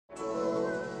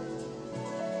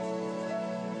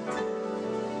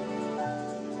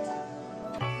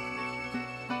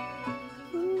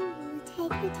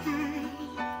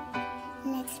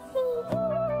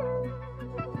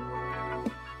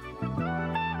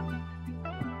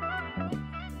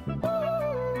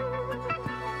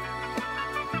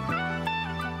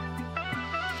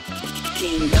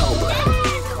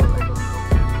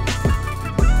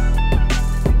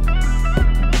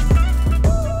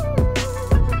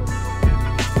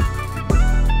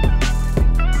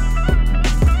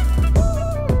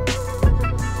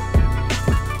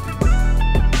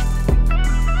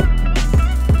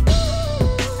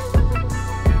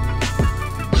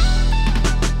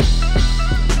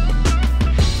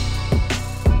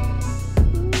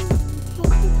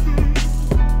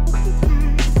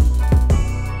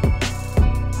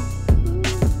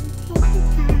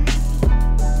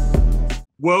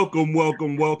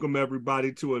Welcome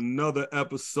everybody to another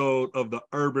episode of the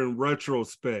Urban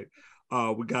Retrospect.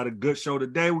 We got a good show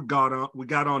today. We got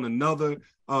on another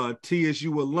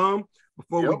TSU alum.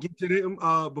 Before we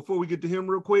get to him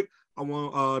real quick, I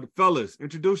want the fellas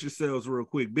introduce yourselves real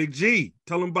quick. Big G,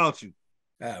 tell them about you.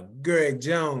 Greg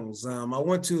Jones. I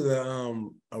went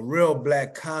to a real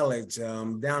black college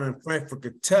down in Frankfort,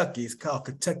 Kentucky. It's called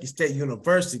Kentucky State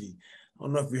University. I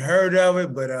don't know if you heard of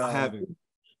it, but I haven't.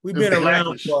 We've been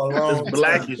around for a long time. It's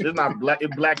blackish. It's not black.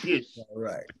 It's blackish. All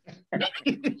right.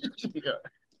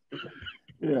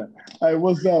 Yeah. Hey,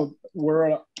 what's up?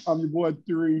 I'm your boy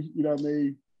 3. You know what I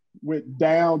mean? Went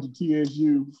down to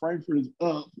TSU. Frankfurt is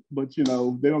up, but they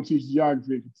don't teach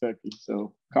geography in Kentucky.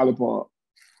 So College Park.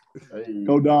 Hey.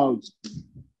 Go Dogs.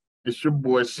 It's your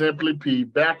boy Simply P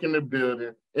back in the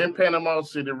building in Panama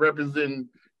City, representing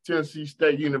Tennessee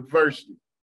State University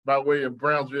by way of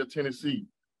Brownsville, Tennessee.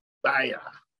 Bye.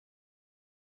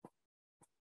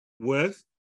 West.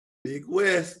 Big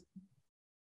West.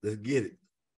 Let's get it.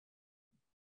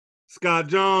 Scott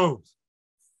Jones.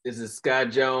 This is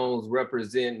Scott Jones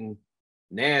representing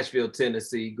Nashville,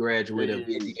 Tennessee, graduate of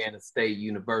Indiana State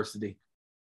University,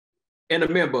 and a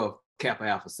member of Kappa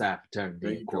Alpha Psi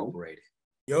Fraternity Incorporated.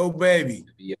 Yo, baby.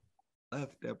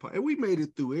 Left that part. And we made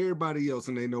it through everybody else,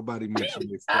 and ain't nobody mentioned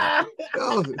this stuff.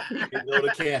 Go to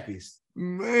Cappies.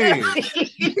 Man.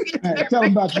 Hey, tell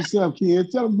them about yourself, kid.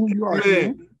 Tell them who you are.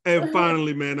 Man. And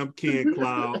finally, man, I'm Ken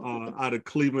Cloud out of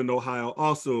Cleveland, Ohio,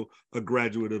 also a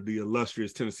graduate of the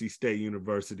illustrious Tennessee State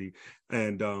University.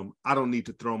 And I don't need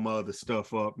to throw my other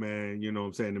stuff up, man, you know what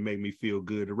I'm saying, to make me feel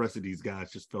good. The rest of these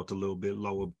guys just felt a little bit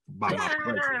lower by my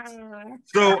presence.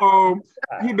 So,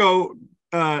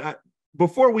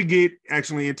 before we get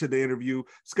actually into the interview,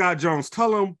 Scott Jones, tell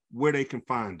them where they can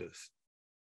find us.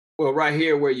 Well, right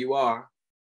here where you are,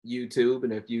 YouTube,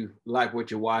 and if you like what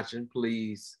you're watching,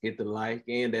 please hit the like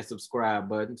and that subscribe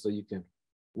button so you can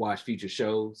watch future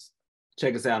shows.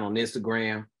 Check us out on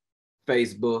Instagram,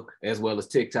 Facebook, as well as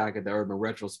TikTok at the Urban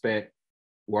Retrospect.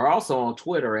 We're also on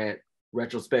Twitter at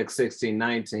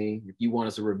Retrospect1619. If you want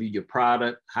us to review your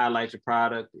product, highlight your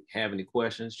product, have any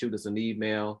questions, shoot us an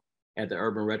email at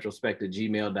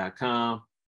theurbanretrospect@gmail.com.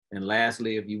 And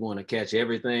lastly, if you want to catch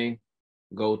everything,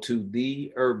 go to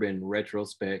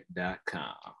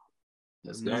theurbanretrospect.com.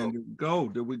 Let's go. Man,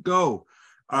 there we go.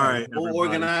 All right. More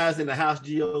organized in the House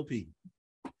GOP.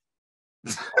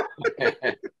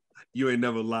 You ain't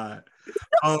never lied.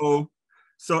 So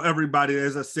everybody,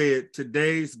 as I said,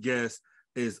 today's guest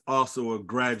is also a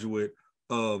graduate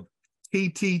of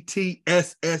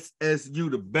TTTSSSU,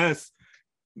 the best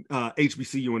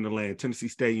HBCU in the land, Tennessee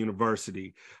State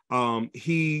University.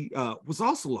 He was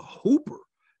also a hooper.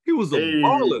 He was a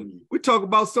baller. We talk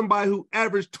about somebody who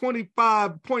averaged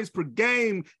 25 points per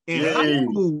game in high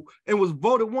school and was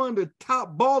voted one of the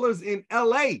top ballers in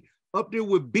LA, up there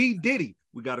with B. Diddy.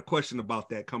 We got a question about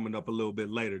that coming up a little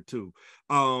bit later too.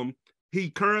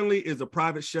 He currently is a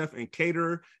private chef and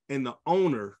caterer and the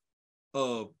owner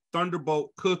of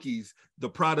Thunderbolt Cookies, the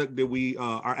product that we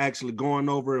are actually going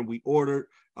over and we ordered.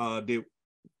 They're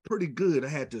pretty good. I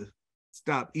had to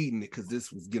stop eating it because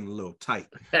this was getting a little tight.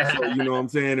 So, you know what I'm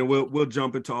saying? And we'll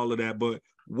jump into all of that. But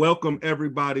welcome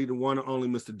everybody to one and only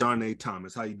Mr. Darnai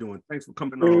Thomas. How you doing? Thanks for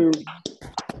coming on.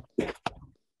 Yes,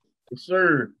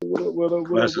 sir.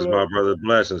 Blessings, my brother.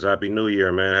 Blessings. Happy New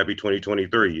Year, man. Happy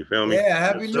 2023. You feel me? Yeah,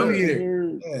 Happy New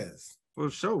Year. Yes. For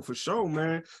sure,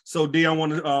 man. So D, I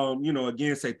want to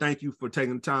again say thank you for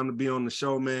taking the time to be on the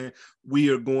show, man. We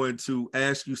are going to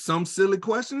ask you some silly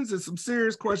questions and some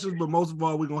serious questions, but most of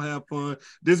all, we're gonna have fun.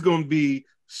 This is gonna be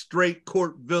straight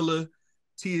Court Villa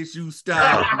TSU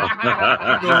style.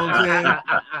 You know what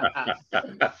I'm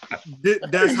saying?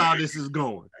 That's how this is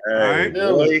going. Hey,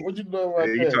 all right. What you doing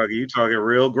right there? You talking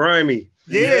real grimy.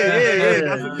 Yeah.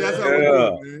 That's how we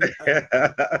do it,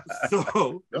 man.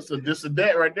 So that's a this and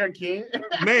that right there, Ken.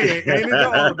 Man, ain't it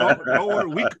all? Don't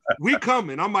worry. We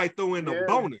coming. I might throw in a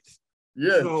bonus.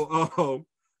 Yeah. So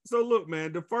look,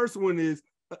 man, the first one is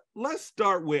let's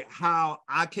start with how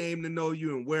I came to know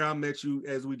you and where I met you,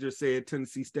 as we just said,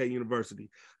 Tennessee State University.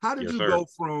 How did you go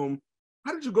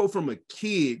from a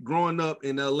kid growing up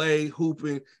in LA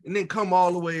hooping and then come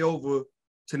all the way over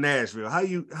to Nashville?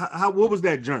 What was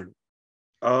that journey?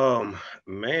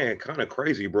 Man, kind of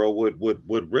crazy, bro.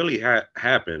 What really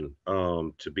happened,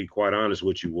 to be quite honest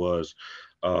with you, was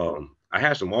I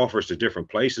had some offers to different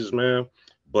places, man,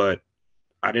 but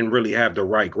I didn't really have the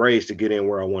right grades to get in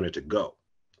where I wanted to go.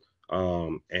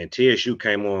 And TSU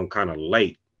came on kind of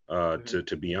late,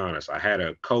 to be honest. I had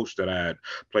a coach that I had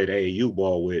played AAU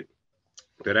ball with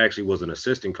that actually was an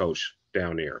assistant coach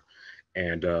down there.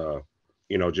 And,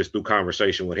 just through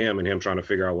conversation with him and him trying to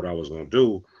figure out what I was going to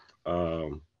do,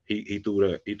 he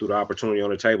threw the opportunity on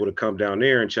the table to come down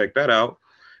there and check that out.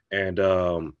 And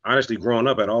honestly, growing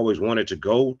up, I'd always wanted to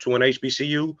go to an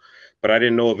HBCU, but I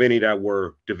didn't know of any that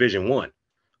were Division I.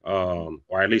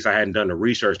 Or at least I hadn't done the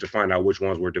research to find out which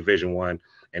ones were Division I,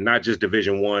 and not just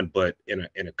Division I, but in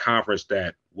a conference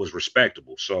that was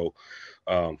respectable. So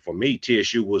for me,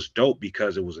 TSU was dope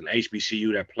because it was an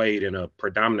HBCU that played in a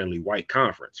predominantly white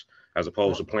conference, as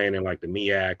opposed to playing in like the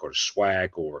MEAC or the SWAC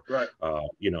or,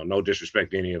 no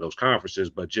disrespect to any of those conferences,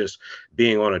 but just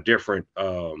being on a different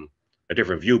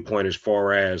viewpoint as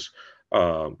far as,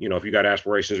 if you got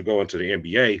aspirations to go into the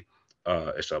NBA,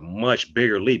 it's a much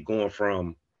bigger leap going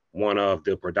from one of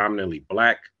the predominantly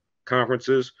Black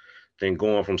conferences than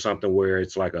going from something where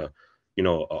it's like a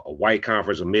white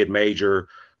conference, a mid-major,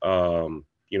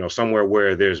 somewhere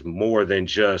where there's more than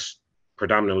just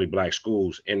predominantly Black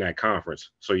schools in that conference.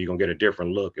 So you're going to get a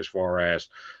different look as far as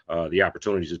the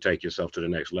opportunities to take yourself to the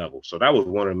next level. So that was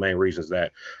one of the main reasons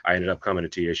that I ended up coming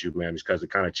to TSU, man, because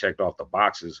it kind of checked off the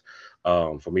boxes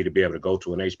for me to be able to go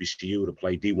to an HBCU to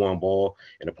play D1 ball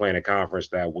and to play in a conference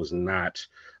that was not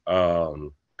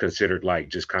considered like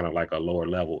just kind of like a lower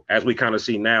level, as we kind of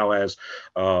see now as,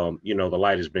 the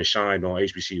light has been shined on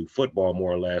HBCU football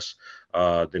more or less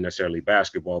than necessarily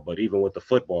basketball. But even with the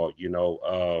football, there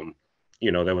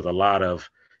was a lot of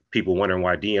people wondering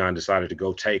why Deion decided to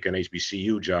go take an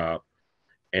HBCU job.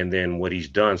 And then what he's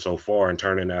done so far in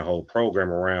turning that whole program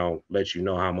around lets you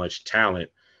know how much talent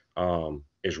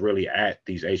is really at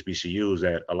these HBCUs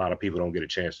that a lot of people don't get a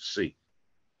chance to see.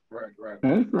 Right.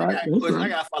 That's right. I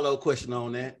got a follow-up question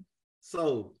on that.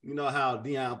 So, you know how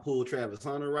Deion pulled Travis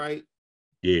Hunter, right?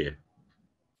 Yeah.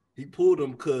 He pulled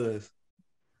him because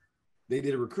they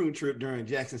did a recruiting trip during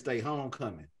Jackson State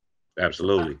homecoming.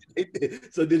 Absolutely.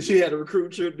 So did you have a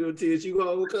recruit trip during TSU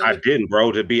homecoming? I didn't,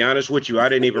 bro. To be honest with you, I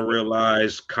didn't even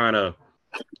realize kind of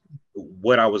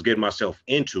what I was getting myself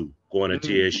into going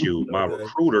to TSU. My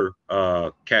recruiter,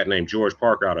 cat named George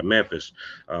Parker out of Memphis,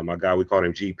 my guy, we called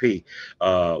him GP.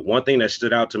 One thing that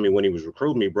stood out to me when he was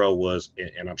recruiting me, bro, was,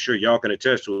 and I'm sure y'all can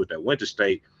attest to it, that went to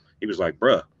state, he was like,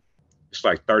 bruh, it's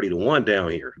like 30-1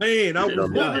 down here. Man, I was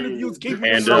wondering if you was keeping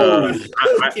and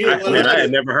I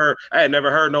had never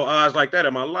heard no odds like that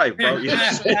in my life, bro.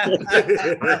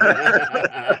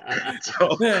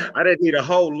 So I didn't need a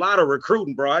whole lot of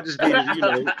recruiting, bro. I just needed,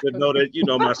 to know that,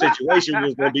 my situation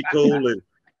was gonna be cool. And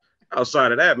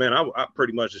outside of that, man, I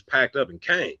pretty much just packed up and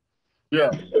came. Yeah.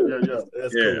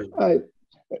 That's cool. All right.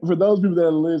 For those people that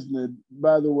are listening,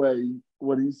 by the way,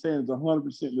 what he's saying is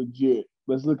 100% legit.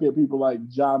 Let's look at people like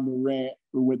John Morant,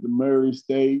 who went to Murray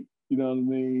State, you know what I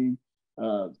mean?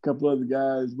 A couple other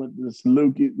guys went to the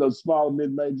Salukis, those small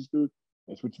mid-major schools.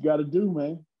 That's what you got to do,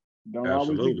 man. Don't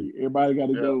always think everybody got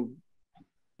to go.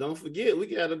 Don't forget, we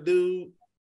got to do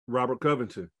Robert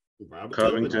Covington.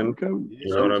 Covington.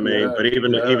 You know what I mean? But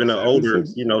even the older,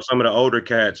 some of the older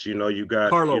cats, you got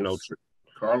Carlos.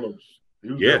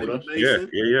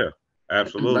 Yeah.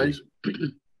 Absolutely.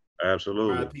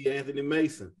 Absolutely. R.I.P. Anthony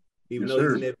Mason. Even though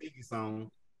he's in that Biggie song.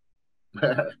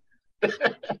 I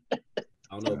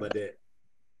don't know about that.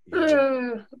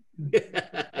 Yeah.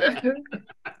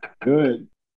 Good.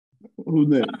 Who's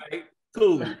next? All right,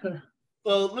 cool.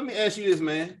 So let me ask you this,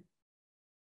 man.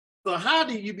 So how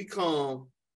did you become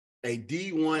a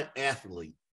D1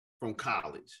 athlete from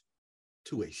college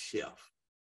to a chef?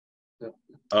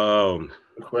 I'll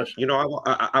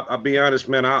be honest,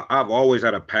 man. I've always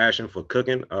had a passion for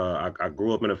cooking. I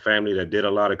grew up in a family that did a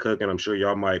lot of cooking. I'm sure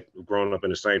y'all might have grown up in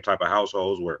the same type of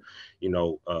households where,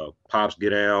 pops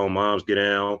get down, moms get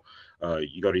down.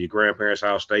 You go to your grandparents'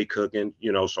 house, stay cooking,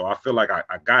 so I feel like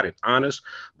I got it honest,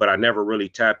 but I never really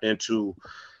tapped into,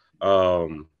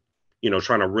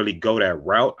 trying to really go that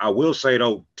route. I will say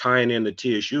though, tying in the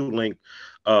TSU link,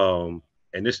 and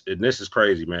this is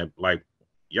crazy, man. Like,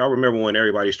 y'all remember when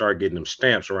everybody started getting them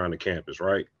stamps around the campus,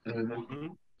 right? Mm-hmm.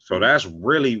 So that's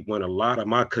really when a lot of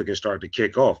my cooking started to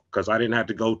kick off, because I didn't have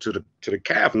to go to the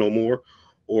caf no more,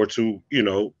 or to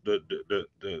the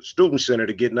student center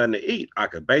to get nothing to eat. I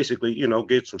could basically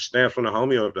get some stamps from the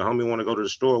homie, or if the homie want to go to the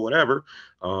store or whatever.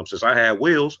 Since I had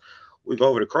wheels, we go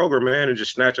over to Kroger, man, and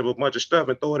just snatch up a bunch of stuff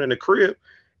and throw it in the crib,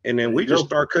 and then we just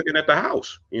start cooking at the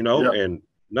house, and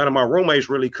none of my roommates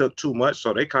really cooked too much,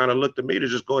 so they kind of looked at me to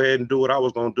just go ahead and do what I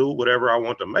was gonna do, whatever I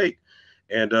want to make.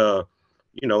 And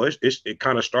it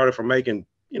kind of started from making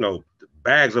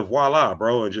bags of voila,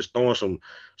 bro, and just throwing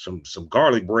some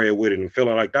garlic bread with it, and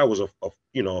feeling like that was a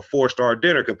 4-star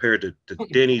dinner compared to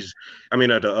Denny's,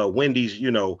 the Wendy's,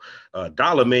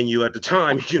 dollar menu at the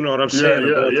time. You know what I'm saying?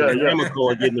 Going to the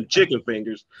Amoco and getting them chicken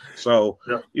fingers. So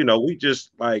we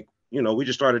just we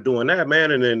just started doing that,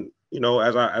 man. And then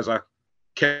as I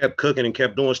kept cooking and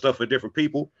kept doing stuff for different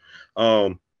people,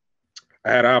 I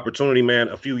had an opportunity, man,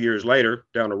 a few years later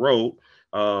down the road,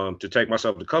 to take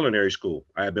myself to culinary school.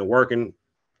 I had been working,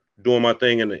 doing my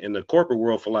thing in the corporate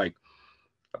world for I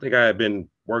think I had been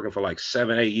working for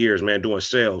 7-8 years, man, doing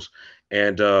sales.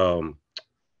 And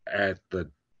I think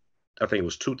it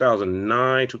was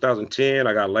 2009, 2010,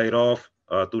 I got laid off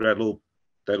through that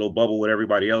little bubble with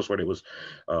everybody else, where it was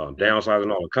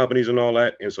downsizing all the companies and all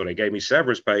that. And so they gave me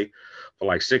severance pay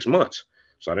for 6 months.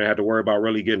 So I didn't have to worry about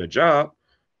really getting a job.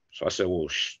 So I said, well,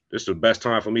 this is the best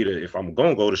time for me to, if I'm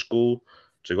going to go to school,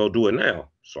 to go do it now.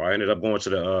 So I ended up going to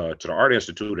the Art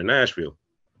Institute in Nashville.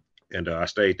 And I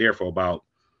stayed there for about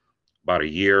a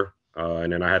year.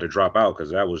 And then I had to drop out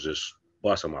because that was just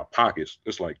busting my pockets.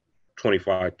 It's like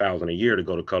 $25,000 a year to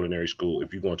go to culinary school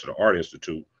if you're going to the Art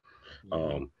Institute.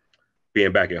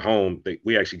 Being back at home,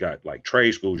 we actually got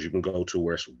trade schools you can go to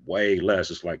where it's way less.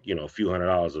 It's a few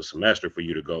 $100s a semester for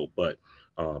you to go. But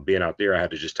being out there, I had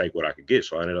to just take what I could get.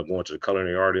 So I ended up going to the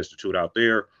Culinary Art Institute out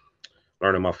there,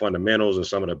 learning my fundamentals and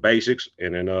some of the basics.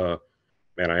 And then, I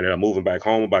ended up moving back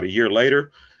home about a year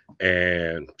later.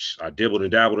 And I dibbled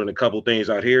and dabbled in a couple things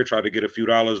out here, tried to get a few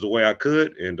dollars the way I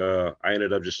could. And I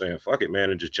ended up just saying, fuck it, man,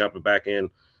 and just jumping back in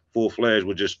full-fledged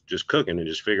with just cooking and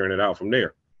just figuring it out from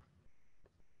there.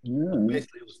 Yeah.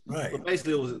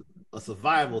 Basically, it was a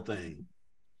survival thing.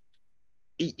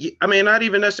 Not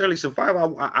even necessarily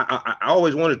survival. I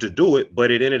always wanted to do it,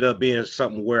 but it ended up being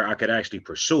something where I could actually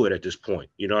pursue it at this point.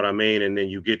 You know what I mean? And then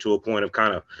you get to a point of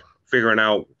kind of figuring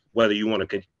out whether you want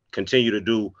to continue to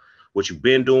do what you've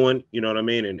been doing, you know what I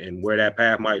mean? And where that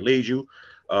path might lead you,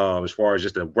 as far as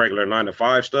just the regular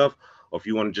 9-to-5 stuff, or if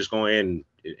you want to just go in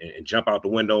and jump out the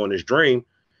window in this dream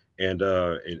and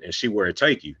see where it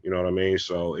take you. You know what I mean?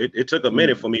 So it took a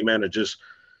minute for me, man, to just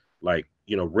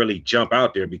really jump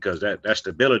out there, because that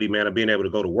stability, man, of being able to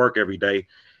go to work every day,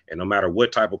 and no matter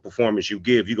what type of performance you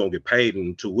give, you're gonna get paid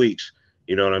in 2 weeks.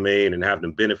 You know what I mean? And have the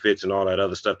benefits and all that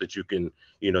other stuff that you can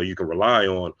rely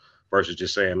on, versus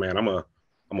just saying, man, I'm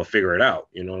gonna figure it out.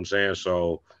 You know what I'm saying?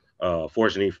 So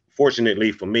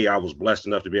fortunately for me, I was blessed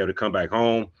enough to be able to come back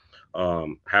home,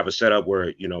 have a setup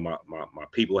where my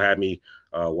people had me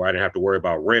where I didn't have to worry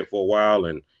about rent for a while,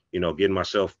 and getting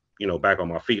myself back on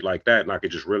my feet like that, and I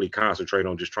could just really concentrate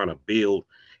on just trying to build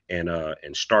and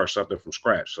start something from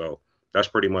scratch. So that's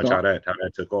pretty much how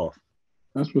that took off.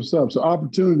 That's what's up. So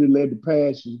opportunity led to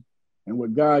passion, and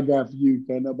what God got for you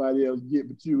can't nobody else get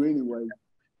but you anyway.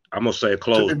 I'm gonna say a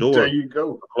closed door. There you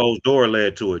go. A closed door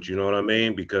led to it. You know what I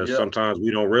mean? Because sometimes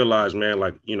we don't realize, man,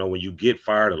 when you get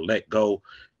fired or let go,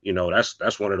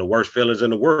 that's one of the worst feelings in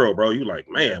the world, bro. You like,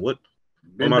 man, what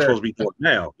am I supposed to be doing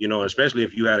now? Especially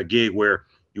if you had a gig where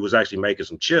you was actually making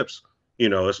some chips,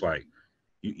 it's like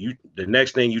you the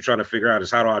next thing you trying to figure out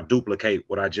is, how do I duplicate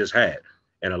what I just had?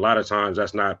 And a lot of times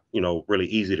that's not, really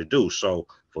easy to do. So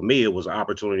for me, it was an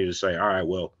opportunity to say, all right,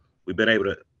 well, we've been able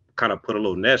to kind of put a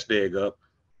little nest egg up.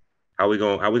 How we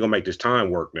gonna make this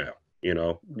time work now?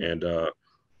 And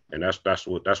that's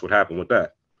what happened with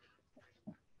that.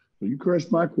 So you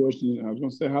crushed my question. I was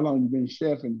gonna say, how long you been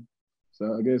chefing?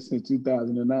 So I guess since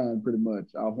 2009, pretty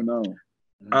much off and on.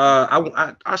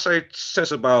 I say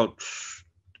since about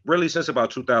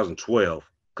 2012,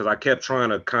 because I kept trying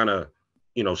to kind of,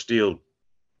 still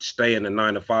stay in the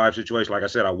 9-to-5 situation. Like I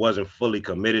said, I wasn't fully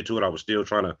committed to it. I was still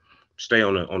trying to stay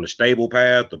on the stable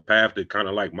path, the path that kind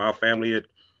of like my family had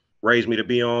raised me to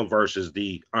be on, versus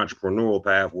the entrepreneurial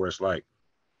path where it's like,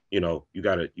 you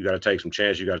gotta take some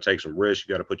chances, you gotta take some risks,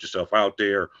 you gotta put yourself out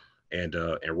there and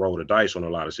roll the dice on a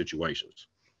lot of situations.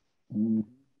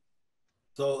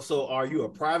 So are you a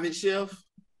private chef?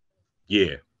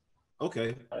 Yeah.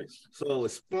 Okay. So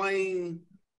explain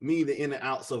me the in and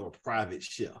outs of a private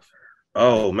chef.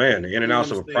 Oh man, the in and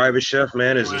outs of a private chef,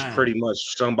 man, is pretty much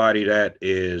somebody that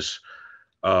is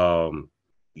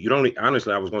you don't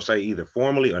honestly, I was gonna say either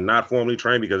formally or not formally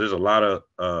trained, because there's a lot of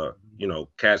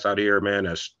cats out here, man,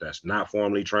 that's not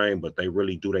formally trained, but they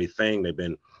really do their thing. They've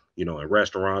been, in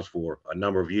restaurants for a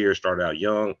number of years, started out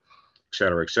young, et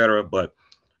cetera, et cetera. But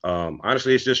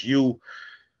honestly, it's just you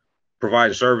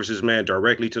providing services, man,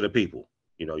 directly to the people.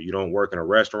 You don't work in a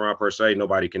restaurant per se.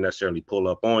 Nobody can necessarily pull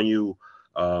up on you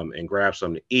and grab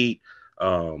something to eat.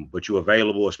 But you're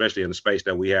available, especially in the space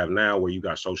that we have now, where you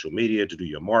got social media to do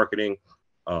your marketing.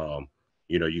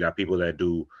 You got people that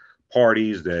do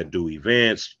parties, that do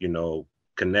events,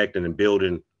 connecting and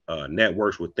building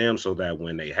networks with them, so that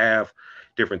when they have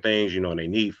different things, and they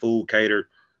need food catered,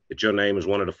 that your name is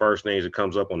one of the first things that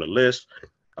comes up on the list.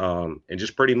 And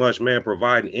just pretty much, man,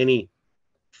 providing any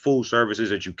food services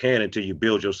that you can until you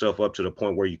build yourself up to the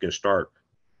point where you can start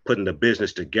putting the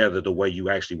business together the way you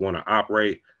actually want to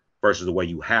operate versus the way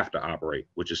you have to operate,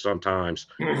 which is sometimes,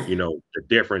 the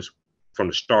difference from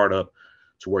the startup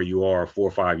to where you are 4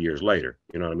 or 5 years later.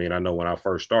 You know what I mean? I know when I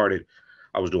first started,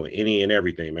 I was doing any and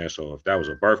everything, man. So if that was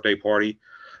a birthday party,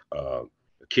 a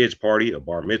kid's party, a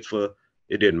bar mitzvah,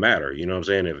 it didn't matter. You know what I'm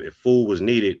saying? If food was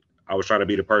needed, I was trying to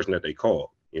be the person that they called.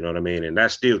 You know what I mean? And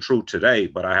that's still true today,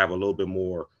 but I have a little bit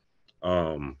more,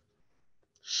 I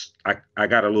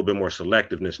got a little bit more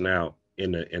selectiveness now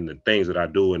in the things that I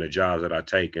do and the jobs that I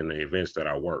take and the events that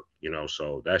I work,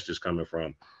 so that's just coming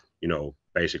from,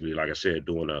 basically, like I said,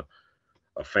 doing a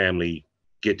family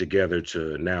get together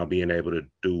to now being able to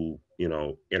do,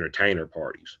 entertainer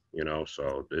parties,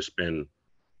 so it's been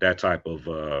that type of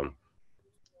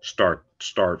start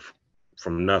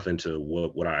from nothing to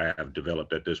what I have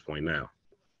developed at this point now.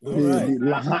 All right.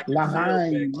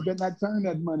 L'Haim, you better not turn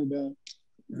that money down.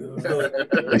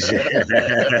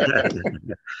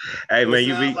 Hey man,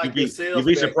 you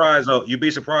be surprised though. You'd be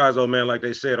surprised though, man. Like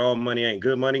they said, all money ain't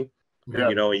good money. Yeah.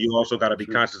 And you also got to be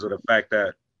conscious of the fact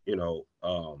that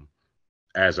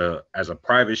as a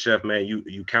private chef, man,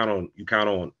 you count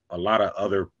on a lot of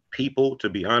other people, to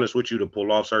be honest with you, to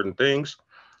pull off certain things.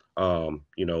 I'm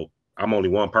only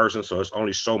one person, so it's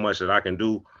only so much that I can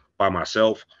do by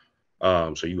myself.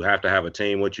 So you have to have a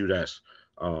team with you that's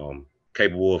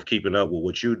capable of keeping up with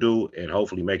what you do and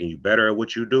hopefully making you better at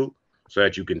what you do, so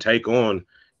that you can take on,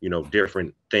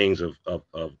 different things of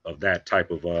that type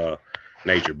of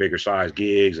nature, bigger size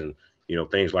gigs and,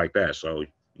 things like that. So,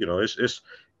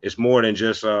 it's more than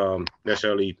just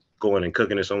necessarily going and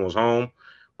cooking in someone's home,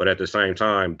 but at the same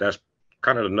time, that's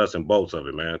kind of the nuts and bolts of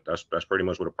it, man. That's pretty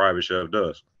much what a private chef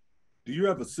does. Do you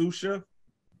have a sous chef,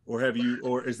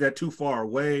 or is that too far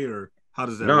away, or how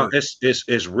does that work? No,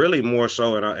 it's really more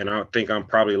so, and I think I'm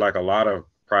probably like a lot of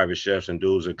private chefs and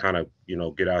dudes that kind of,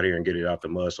 get out here and get it out the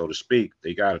mud, so to speak.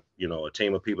 They got, a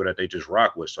team of people that they just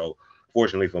rock with. So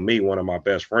fortunately for me, one of my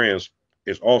best friends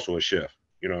is also a chef.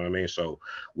 You know what I mean? So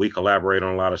we collaborate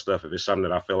on a lot of stuff. If it's something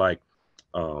that I feel like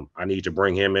I need to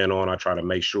bring him in on, I try to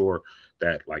make sure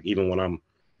that, like, even when I'm,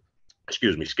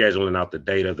 scheduling out the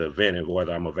date of the event and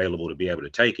whether I'm available to be able to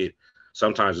take it,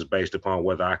 sometimes it's based upon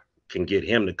whether I can get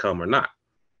him to come or not.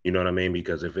 You know what I mean?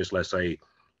 Because if it's, let's say,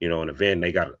 an event,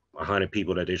 they got 100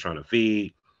 people that they're trying to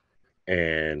feed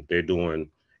and they're doing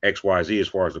XYZ as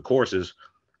far as the courses,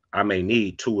 I may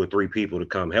need 2 or 3 people to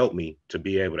come help me to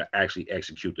be able to actually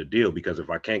execute the deal. Because if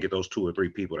I can't get those 2 or 3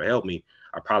 people to help me,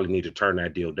 I probably need to turn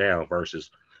that deal down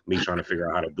versus me trying to figure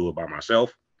out how to do it by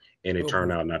myself. And it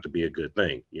turned out not to be a good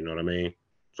thing. You know what I mean?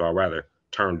 So I'd rather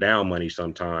turn down money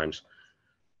sometimes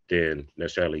than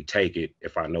necessarily take it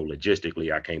if I know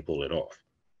logistically I can't pull it off.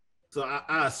 So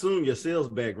I assume your sales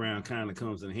background kind of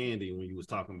comes in handy when you was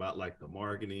talking about like the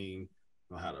marketing,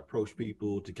 how to approach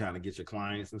people to kind of get your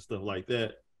clients and stuff like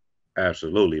that.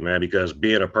 Absolutely, man, because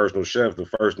being a personal chef, the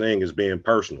first thing is being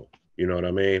personal. You know what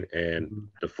I mean? And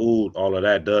the food, all of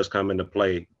that does come into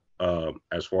play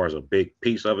as far as a big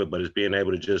piece of it, but it's being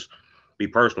able to just be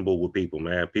personable with people,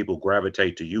 man. People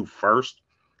gravitate to you first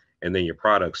and then your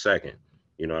product second.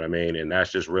 You know what I mean? And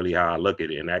that's just really how I look at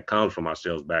it. And that comes from my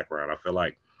sales background. I feel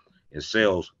like in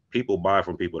sales, people buy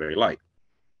from people they like,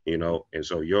 and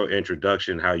so your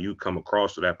introduction, how you come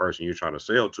across to that person you're trying to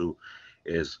sell to,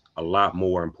 is a lot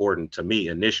more important to me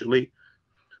initially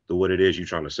than what it is you're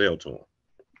trying to sell to them.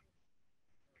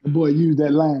 The boy used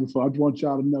that line, so I just want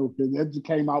y'all to know, because that just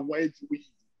came out way too easy.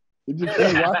 It just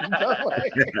came out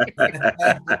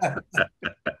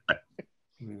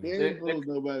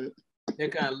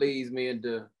That kind of leads me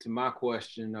into my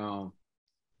question. I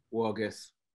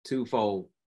guess twofold.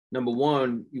 Number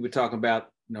one, you were talking about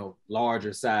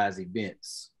larger size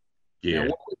events. Yeah.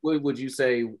 Now, what would you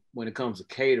say when it comes to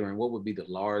catering? What would be the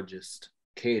largest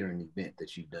catering event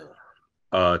that you've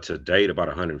done? To date, about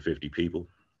 150 people.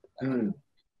 Mm.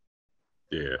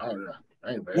 Yeah. Oh yeah.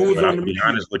 Ain't bad. What was But on I'll the be menu?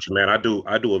 honest with you, man. I do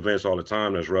events all the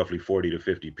time. That's roughly 40 to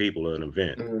 50 people at an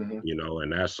event. Mm-hmm. You know,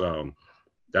 and that's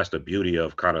the beauty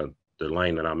of kind of the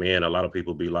lane that I'm in. A lot of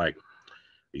people be like,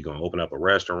 "You gonna open up a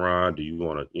restaurant? Do you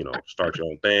want to, start your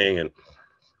own thing?" And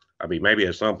I mean, maybe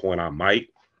at some point I might,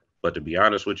 but to be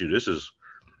honest with you, this is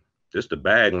the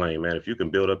bag lane, man. If you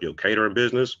can build up your catering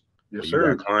business, Yes, you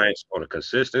sir. got clients on a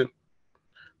consistent,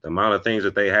 the amount of things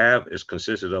that they have is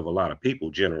consisted of a lot of people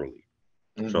generally.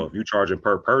 Mm-hmm. So if you're charging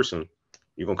per person,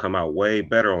 you're gonna come out way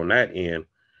better on that end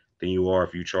than you are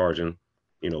if you're charging,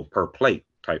 per plate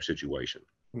type situation.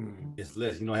 It's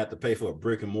less. You don't have to pay for a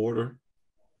brick and mortar.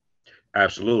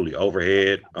 Absolutely,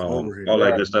 overhead, Overhead, all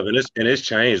that right. good stuff, and it's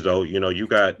changed though. You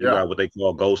got what they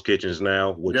call ghost kitchens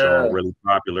now, which are really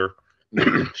popular.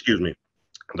 Excuse me,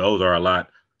 those are a lot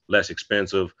less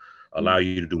expensive. Allow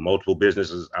you to do multiple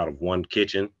businesses out of one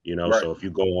kitchen. Right. So if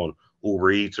you go on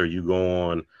Uber Eats or you go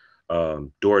on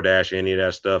DoorDash, any of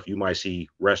that stuff, you might see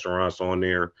restaurants on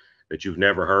there that you've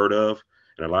never heard of,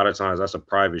 and a lot of times that's a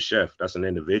private chef. That's an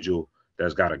individual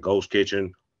that's got a ghost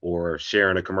kitchen or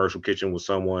sharing a commercial kitchen with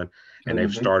someone. And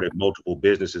they've started multiple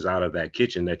businesses out of that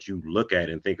kitchen that you look at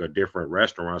and think are different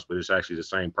restaurants, but it's actually the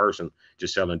same person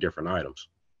just selling different items.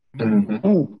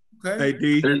 Mm-hmm. Okay. Hey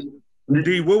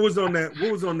D, what was on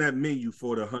that menu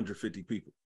for the 150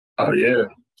 people? Oh yeah.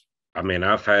 I mean,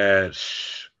 I've had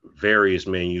various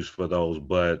menus for those,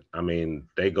 but I mean,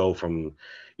 they go from,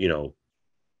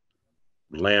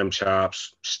 lamb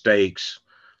chops, steaks,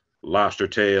 lobster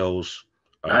tails,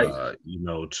 Nice.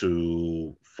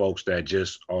 to folks that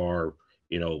just are,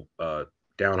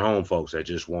 down home folks that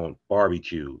just want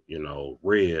barbecue,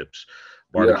 ribs,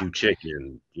 barbecue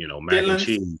chicken, mac and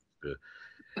cheese.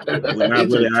 I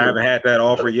haven't had that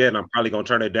offer yet, and I'm probably gonna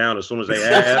turn it down as soon as they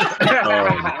ask.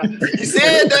 You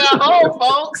said down home,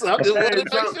 folks. I'm just wanting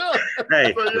to make sure.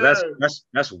 Hey,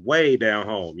 that's way down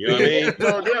home. You know what I mean?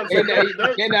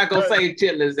 They're not gonna say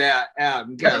chitlins out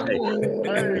in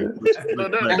California.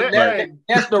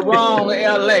 That's the wrong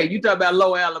LA. You talk about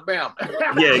low Alabama.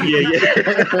 Yeah.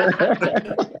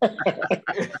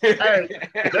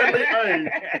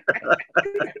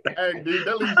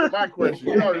 That leads to my question.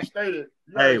 You already stated.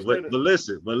 But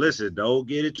listen, don't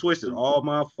get it twisted. All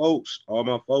my folks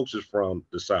is from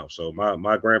the South. So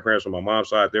my grandparents from my mom's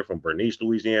side, they're from Bernice,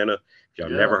 Louisiana. If y'all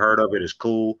never heard of it, it's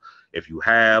cool. If you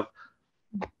have,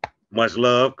 much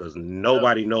love, because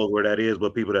nobody knows where that is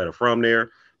but people that are from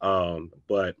there.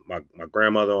 But my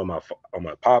grandmother on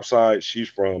my pop side, she's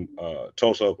from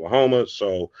Tulsa, Oklahoma.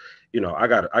 So, I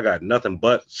got nothing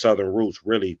but Southern roots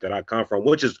really that I come from,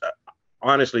 which is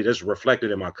honestly, that's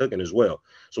reflected in my cooking as well.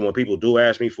 So when people do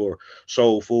ask me for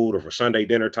soul food or for Sunday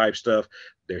dinner type stuff,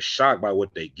 they're shocked by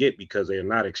what they get because they're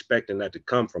not expecting that to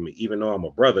come from me. Even though I'm a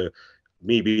brother,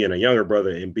 me being a younger brother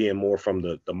and being more from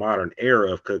the modern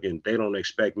era of cooking, they don't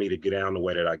expect me to get down the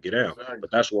way that I get down. Exactly.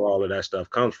 But that's where all of that stuff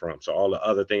comes from. So all the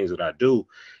other things that I do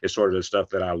is sort of the stuff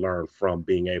that I learned from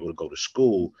being able to go to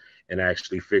school and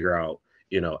actually figure out,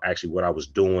 actually what I was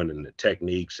doing and the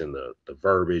techniques and the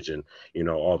verbiage and,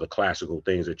 all the classical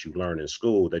things that you learn in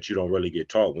school that you don't really get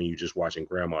taught when you're just watching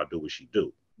grandma do what she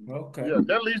do. Okay. Yeah,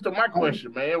 that leads to my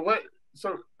question, man.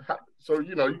 So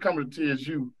you come to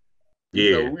TSU.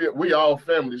 Yeah, we all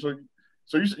family. So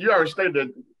you already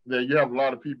stated that you have a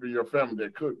lot of people in your family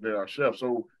that cook, that are chefs.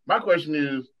 So my question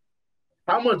is,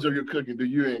 how much of your cooking do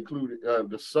you include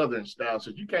the Southern style?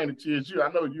 So you came to TSU, I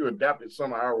know you adapted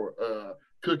some of our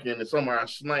cooking and some of our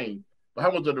slang. But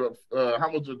how much of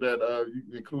that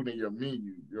you include in your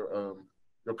menu, your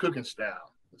cooking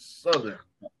style, the Southern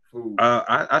food?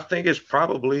 I think it's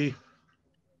probably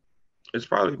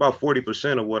about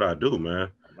 40% of what I do, man.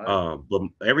 But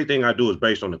everything I do is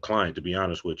based on the client, to be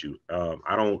honest with you.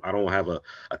 I don't have a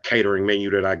catering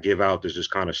menu that I give out that's just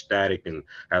kind of static and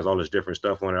has all this different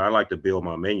stuff on it. I like to build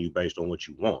my menu based on what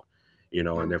you want,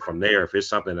 and then from there, if it's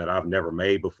something that I've never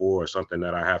made before or something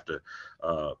that I have to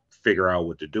figure out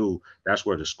what to do, that's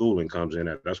where the schooling comes in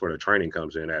at. That's where the training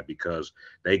comes in at, because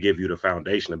they give you the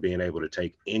foundation of being able to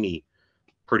take any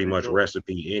pretty much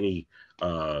recipe, any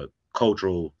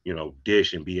cultural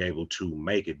dish, and be able to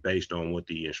make it based on what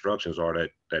the instructions are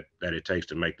that it takes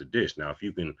to make the dish. Now, if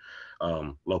you can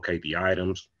locate the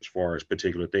items as far as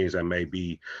particular things that may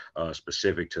be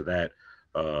specific to that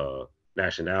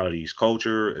nationality's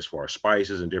culture, as far as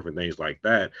spices and different things like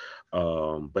that,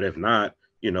 but if not,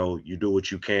 you do what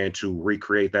you can to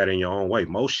recreate that in your own way.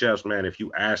 Most chefs, man, if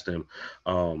you ask them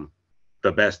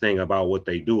the best thing about what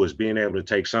they do is being able to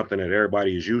take something that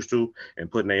everybody is used to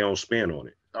and putting their own spin on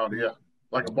it. Oh yeah,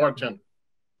 like a bartender.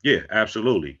 Yeah,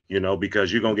 absolutely. You know,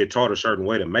 because you're gonna get taught a certain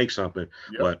way to make something.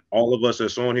 Yep. But all of us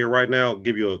that's on here right now,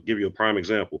 give you a prime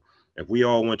example. If we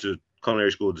all went to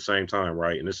culinary school at the same time,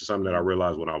 right? And this is something that I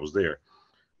realized when I was there.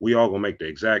 We all gonna make the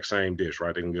exact same dish,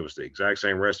 right? They're gonna give us the exact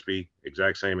same recipe,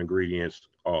 exact same ingredients,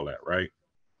 all that, right?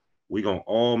 We gonna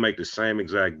all make the same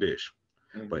exact dish.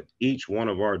 But each one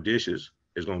of our dishes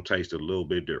is gonna taste a little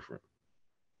bit different.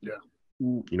 Yeah.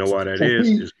 You know why that is?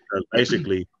 Is because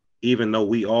basically, even though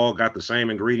we all got the same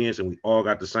ingredients and we all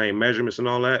got the same measurements and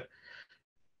all that,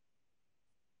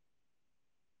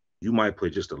 you might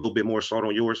put just a little bit more salt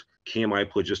on yours. Kim might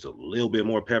put just a little bit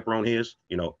more pepper on his.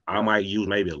 You know, I might use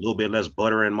maybe a little bit less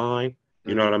butter in mine.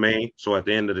 You know what I mean? So at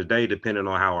the end of the day, depending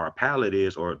on how our palate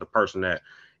is, or the person that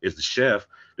is the chef,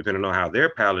 depending on how their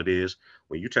palate is,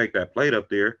 when you take that plate up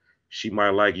there, she might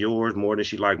like yours more than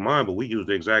she like mine, but we use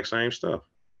the exact same stuff.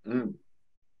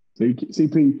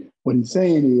 CP, what he's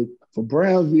saying is, for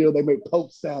Brownsville, they make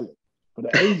poke salad. For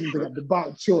the Asians, they got the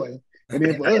bok choy. And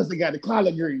then for us, they got the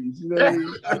collard greens. You know what I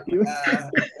mean?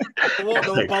 I want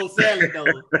no poke salad though.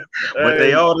 But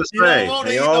they all the same.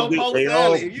 They all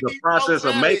the process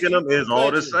of making them is all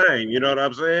the same. You know what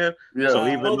I'm saying? Yeah. So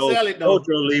even though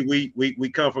culturally we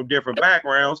come from different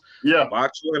backgrounds,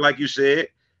 bok choy, like you said,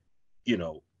 you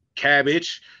know,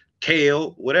 cabbage,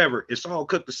 kale, whatever, it's all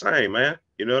cooked the same, man.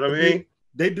 You know what I mean?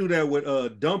 They do that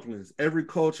with dumplings. Every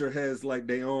culture has like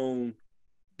their own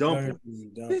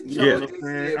dumplings.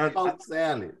 Poke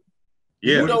salad.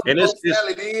 Yeah, you know and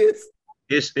salad is.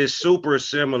 It's super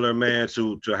similar, man,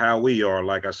 to how we are.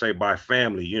 Like I say, by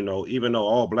family. You know, even though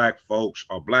all black folks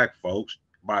are black folks,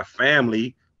 by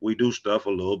family we do stuff a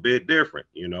little bit different.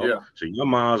 You know, so your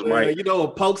mom's might, you know,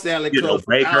 a poke salad. You know,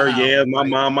 bake her yams. My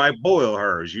mom might boil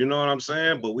hers. You know what I'm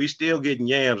saying? But we still getting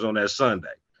yams on that Sunday.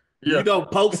 Yeah. You know,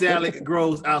 poke salad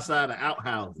grows outside of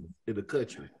outhouses in the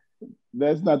country.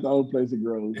 That's not the only place it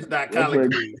grows. It's not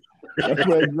collard greens. That's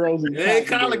where it grows. It ain't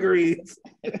collard greens.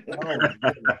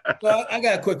 Well, I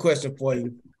got a quick question for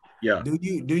you. Yeah. Do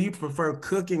you prefer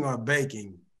cooking or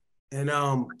baking? And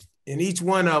in each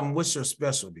one of them, what's your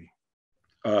specialty?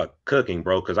 Cooking,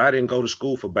 bro, because I didn't go to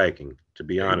school for baking, to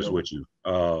be honest with you.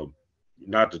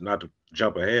 Not to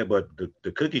jump ahead, but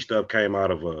the cookie stuff came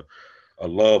out of a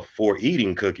love for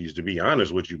eating cookies, to be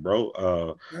honest with you,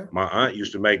 bro. My aunt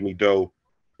used to make me dough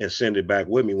and send it back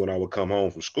with me when I would come home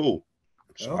from school.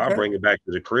 So I bring it back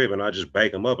to the crib and I just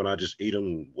bake them up and I just eat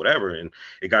them, whatever. And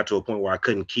it got to a point where I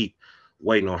couldn't keep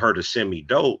waiting on her to send me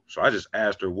dough. So I just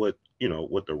asked her what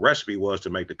the recipe was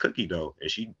to make the cookie dough. And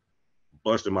she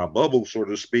busted my bubble, so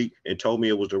to speak, and told me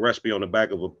it was the recipe on the back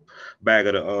of a bag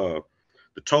of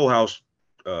the Toll House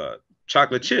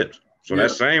chocolate chips. So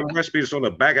that same recipe that's on the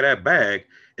back of that bag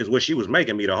is what she was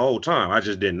making me the whole time. I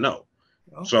just didn't know.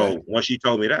 So when she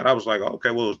told me that, I was like,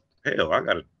 okay, well, hell, I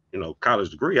got a college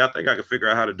degree. I think I can figure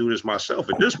out how to do this myself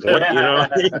at this point. You know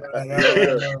what I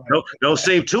mean? Don't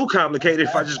seem too complicated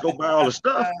if I just go buy all the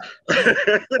stuff.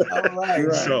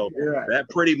 So that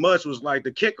pretty much was like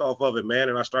the kickoff of it, man.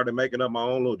 And I started making up my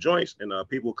own little joints, and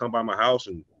people would come by my house,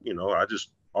 and I just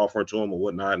offer it to them or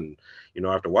whatnot. And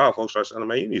after a while, folks started saying,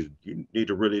 man, you need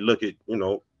to really look at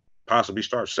possibly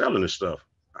start selling this stuff.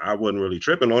 I wasn't really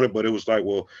tripping on it, but it was like,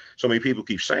 well, so many people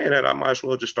keep saying that, I might as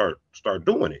well just start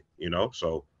doing it,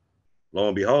 So lo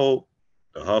and behold,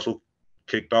 the hustle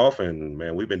kicked off, and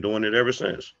man, we've been doing it ever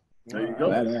since. There you go.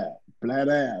 Flat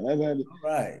out. All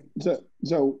right.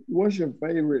 So what's your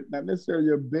favorite, not necessarily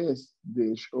your best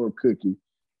dish or cookie,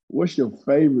 what's your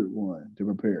favorite one to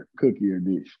prepare, cookie or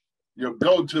dish? Your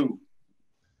go-to.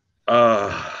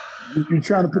 You're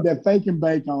trying to put that fake and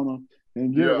bake on them.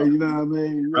 And you know what I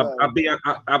mean?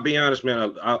 I'll be honest,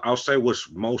 man. I'll say what's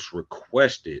most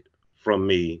requested from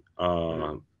me,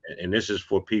 and this is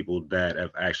for people that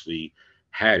have actually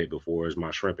had it before, is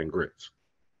my shrimp and grits.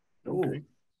 Okay.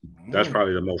 That's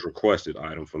probably the most requested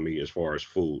item for me as far as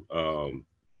food. I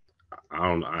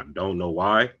don't know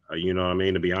why. You know what I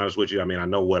mean? To be honest with you, I mean, I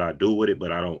know what I do with it,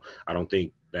 but I don't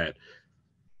think that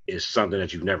it's something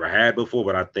that you've never had before.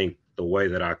 But I think the way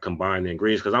that I combine the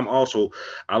ingredients, because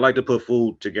I like to put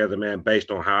food together, man,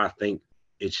 based on how I think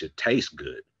it should taste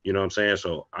good. You know what I'm saying?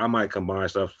 So I might combine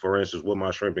stuff, for instance, with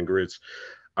my shrimp and grits.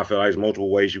 I feel like there's multiple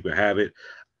ways you can have it.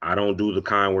 I don't do the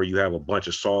kind where you have a bunch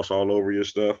of sauce all over your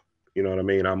stuff. You know what I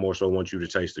mean? I more so want you to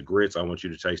taste the grits. I want you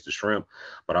to taste the shrimp,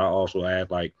 but I also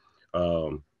add like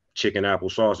chicken apple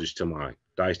sausage to mine,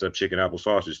 diced up chicken apple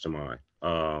sausage to mine.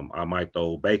 I might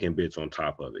throw bacon bits on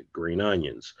top of it, green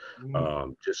onions,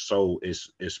 just so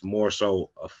it's more so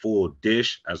a full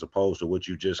dish as opposed to what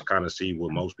you just kind of see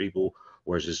with most people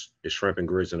where it's shrimp and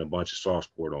grits and a bunch of sauce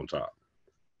poured on top.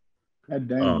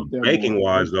 Baking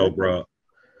wise though, bro.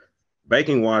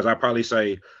 Baking wise, I probably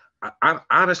say, I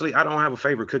honestly I don't have a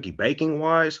favorite cookie baking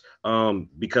wise,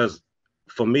 because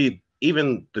for me,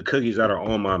 even the cookies that are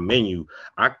on my menu,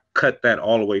 I cut that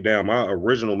all the way down. My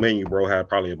original menu, bro, had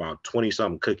probably about 20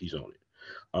 something cookies on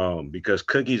it, because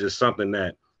cookies is something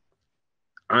that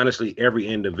honestly every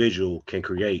individual can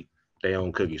create their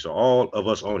own cookie. So all of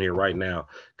us on here right now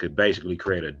could basically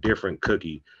create a different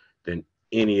cookie than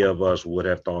any of us would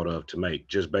have thought of to make,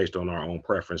 just based on our own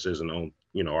preferences and on,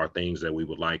 you know, our things that we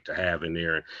would like to have in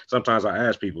there. And sometimes I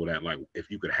ask people that, like,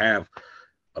 if you could have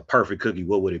a perfect cookie,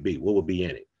 what would it be? What would be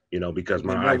in it? You know, because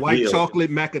my that white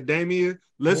chocolate macadamia,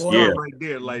 let's start right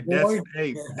there. Like that's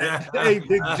Big G.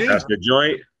 That's the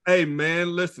joint. Hey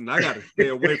man, listen, I gotta stay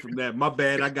away from that. My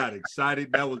bad. I got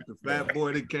excited. That was the fat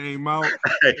boy that came out.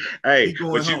 Hey,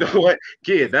 but you know what,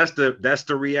 kid? That's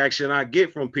the reaction I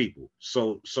get from people.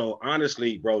 So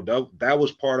honestly, bro, that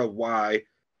was part of why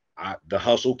the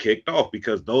hustle kicked off,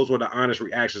 because those were the honest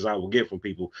reactions I would get from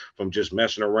people from just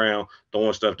messing around,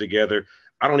 throwing stuff together.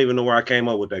 I don't even know where I came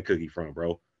up with that cookie from,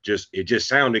 bro. It just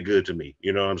sounded good to me.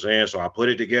 You know what I'm saying? So I put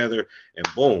it together and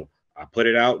boom, I put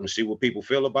it out and see what people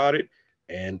feel about it.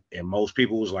 And most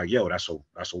people was like, yo, that's a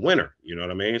winner. You know what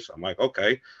I mean? So I'm like,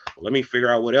 okay, well, let me figure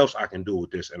out what else I can do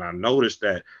with this. And I noticed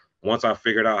that once I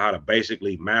figured out how to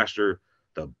basically master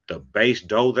the base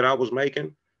dough that I was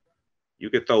making, you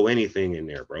could throw anything in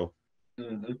there, bro.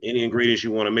 Mm-hmm. Any ingredients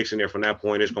you want to mix in there from that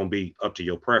point, it's going to be up to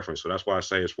your preference. So that's why I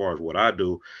say, as far as what I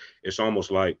do, it's almost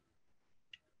like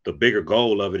the bigger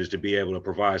goal of it is to be able to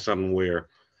provide something where,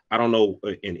 I don't know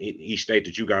in each state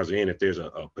that you guys are in, if there's a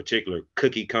particular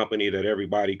cookie company that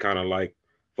everybody kind of like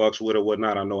fucks with or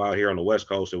whatnot. I know out here on the West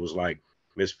Coast, it was like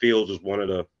Miss Fields was one of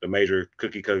the major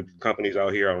cookie companies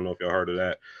out here. I don't know if y'all heard of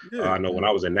that. Yeah. I know when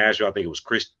I was in Nashville, I think it was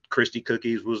Christie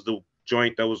Cookies was the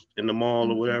joint that was in the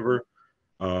mall or whatever.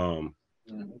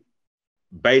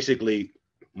 Basically,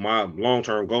 my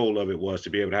long-term goal of it was to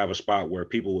be able to have a spot where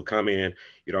people would come in,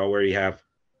 you'd already have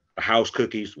the house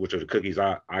cookies, which are the cookies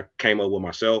I came up with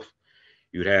myself.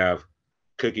 You'd have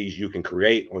cookies you can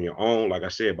create on your own, like I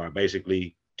said, by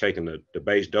basically taking the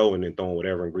base dough and then throwing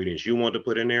whatever ingredients you want to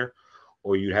put in there.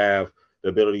 Or you'd have the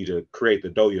ability to create the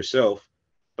dough yourself,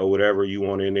 throw whatever you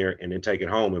want in there, and then take it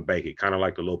home and bake it. Kind of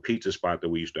like the little pizza spot that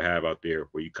we used to have out there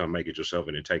where you come make it yourself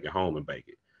and then take it home and bake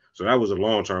it. So that was a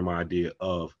long-term idea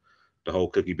of the whole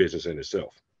cookie business in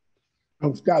itself.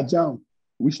 Oh, Scott Jones,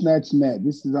 we snatching that.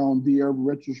 This is on The Urban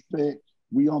Retrospect.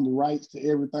 We on the rights to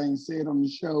everything said on the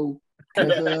show.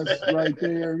 That's us right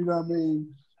there. You know what I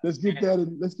mean? Let's get that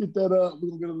up. We're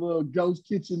gonna get a little ghost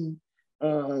kitchen,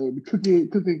 the cookie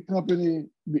company,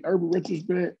 The Urban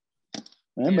Retrospect.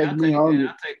 That makes me hungry.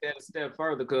 I'll take that a step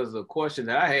further, because the question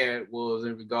that I had was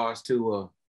in regards to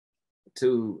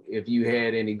if you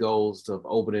had any goals of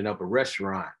opening up a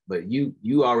restaurant, but you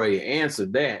already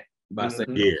answered that by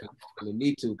saying you really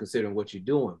need to, considering what you're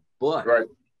doing. But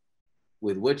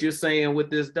with what you're saying with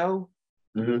this dough,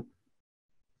 I'm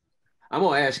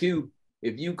gonna ask you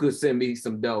if you could send me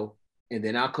some dough, and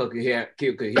then I'll cook it here.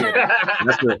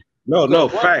 No,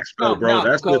 facts, though, bro.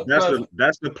 That's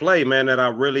the play, man. That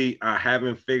I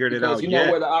haven't figured it out yet.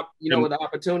 You know where the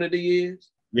opportunity is.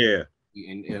 Yeah.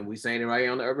 And we saying it right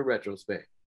here on the Urban Retrospect.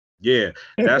 Yeah,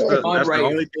 that's the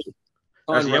only thing.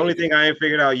 That's the only thing I ain't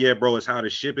figured out yet, bro, is how to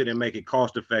ship it and make it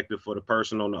cost effective for the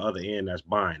person on the other end that's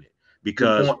buying it.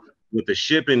 Because with the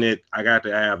shipping it, I got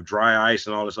to have dry ice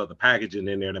and all this other packaging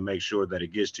in there to make sure that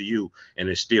it gets to you and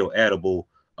it's still edible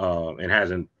and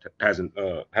hasn't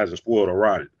spoiled or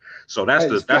rotted. So that's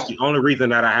the only reason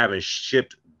that I haven't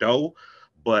shipped dough.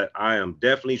 But I am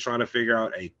definitely trying to figure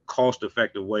out a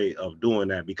cost-effective way of doing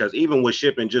that, because even with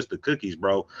shipping just the cookies,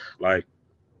 bro, like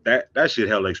that shit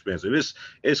hella expensive.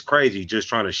 It's crazy just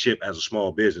trying to ship as a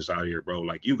small business out here, bro.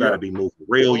 Like you got to be moving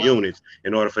real units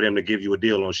in order for them to give you a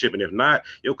deal on shipping. If not,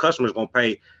 your customer's gonna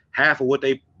pay half of what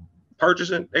they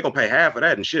purchasing. They're gonna pay half of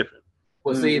that in shipping.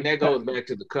 Well, see, that goes back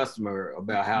to the customer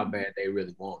about how bad they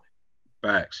really want it.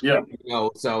 Facts. Yeah.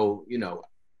 So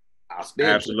I'll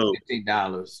spend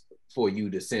 $50 for you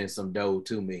to send some dough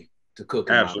to me to cook.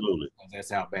 Absolutely. That's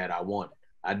how bad I want it.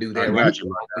 I do that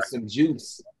with some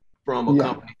juice from a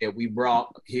company that we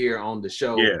brought here on the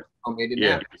show from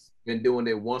Indianapolis. Been doing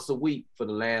it once a week for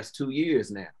the last 2 years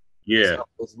now. Yeah. So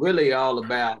it's really all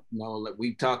about, like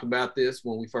we talked about this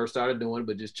when we first started doing it,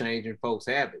 but just changing folks'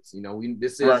 habits.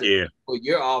 What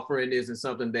you're offering isn't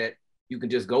something that you can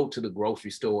just go to the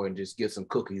grocery store and just get some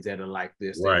cookies that are like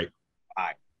this. Right.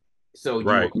 So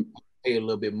you pay a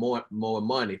little bit more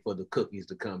money for the cookies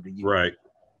to come to you. Right.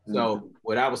 So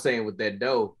what I was saying with that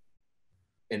dough,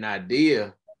 an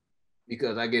idea,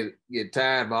 because I get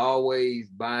tired of always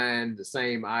buying the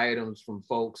same items from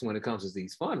folks when it comes to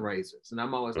these fundraisers. And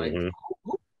I'm always like,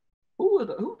 who are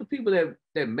the people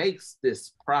that makes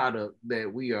this product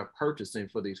that we are purchasing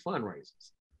for these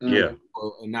fundraisers? Yeah.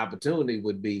 Well, an opportunity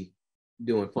would be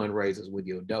doing fundraisers with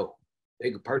your dough.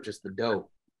 They could purchase the dough,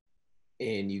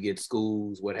 and you get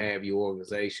schools, what have you,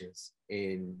 organizations,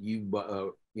 and you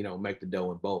make the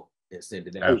dough in bulk and send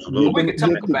it out. Absolutely. We can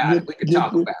talk about it. We can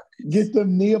talk about it. Get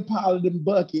them Neapolitan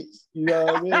buckets. You know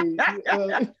what I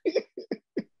mean?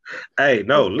 Hey,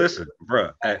 no, listen,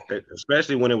 bro.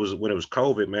 Especially when it was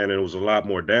COVID, man, and it was a lot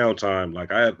more downtime.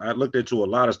 Like I looked into a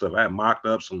lot of stuff. I had mocked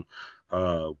up some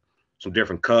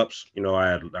different cups. You know,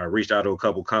 I reached out to a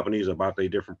couple companies about their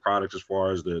different products as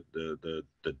far as the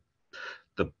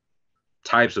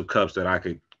types of cups that I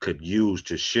could use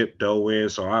to ship dough in.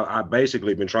 So I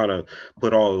basically been trying to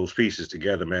put all those pieces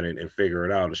together, man, and figure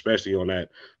it out, especially on that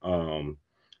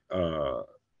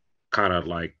kind of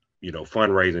like, you know,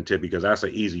 fundraising tip, because that's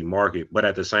an easy market. But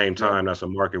at the same time, that's a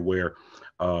market where,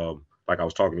 like I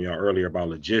was talking to y'all earlier about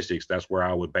logistics, that's where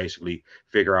I would basically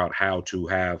figure out how to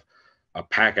have a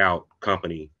pack out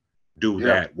company do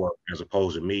that work, as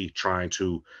opposed to me trying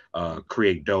to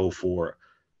create dough for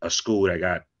a school that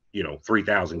got, you know,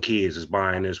 3,000 kids is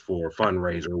buying this for a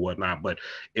fundraiser or whatnot. But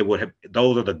it would have,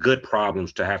 those are the good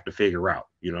problems to have to figure out.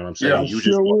 You know what I'm saying? Yeah, you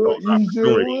just want those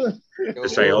opportunities to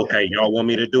say, okay, y'all want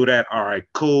me to do that? All right,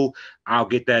 cool. I'll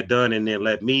get that done, and then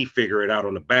let me figure it out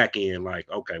on the back end.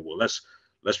 Like, okay, well, let's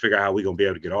figure out how we're gonna be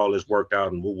able to get all this worked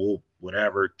out, and we'll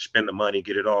whatever, spend the money,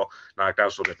 get it all knocked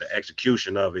out, so that the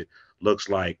execution of it looks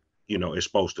like, you know, it's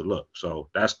supposed to look. So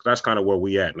that's kind of where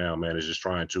we at now, man, is just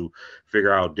trying to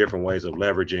figure out different ways of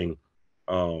leveraging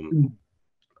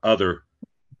other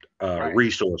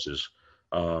resources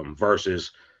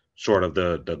versus sort of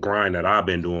the grind that I've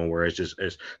been doing, where it's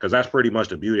because that's pretty much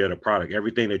the beauty of the product.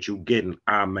 Everything that you getting,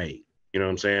 I made. You know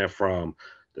what I'm saying? From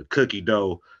the cookie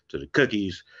dough to the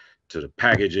cookies to the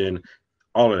packaging,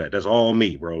 all of that. That's all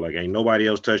me, bro. Like, ain't nobody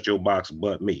else touched your box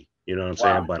but me. You know what I'm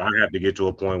saying? But I have to get to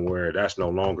a point where that's no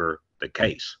longer the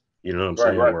case. You know what I'm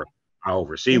saying? Where I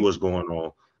oversee what's going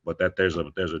on, but that there's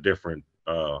a different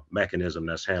mechanism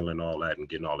that's handling all that and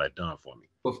getting all that done for me.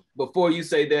 Before you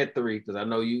say that, 3, because I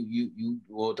know you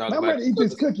will talk about. I'm ready to eat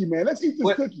this cookie, man. Let's eat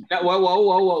this cookie.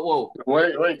 Whoa.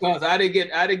 Wait. Because I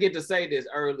didn't get to say this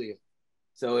earlier.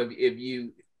 So if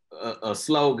you a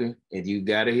slogan, and you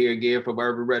got to hear again from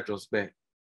Urban Retrospect,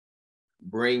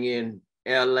 bring in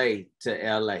LA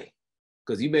to LA.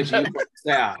 Because you mentioned you from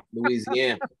the South,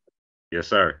 Louisiana. Yes,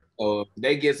 sir. So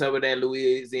they get some of that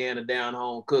Louisiana down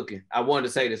home cooking. I wanted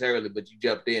to say this earlier, but you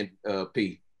jumped in,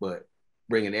 P. But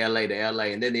bringing LA to LA.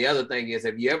 And then the other thing is,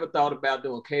 have you ever thought about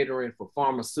doing catering for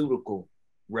pharmaceutical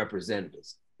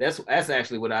representatives? That's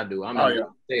actually what I do. I'm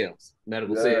in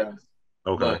medical sales.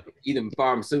 Okay. But even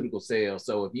pharmaceutical sales.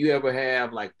 So if you ever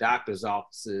have like doctor's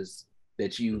offices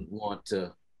that you want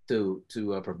to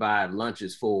provide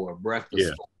lunches for,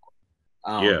 breakfast for.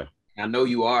 I know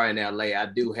you are in LA. I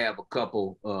do have a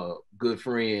couple good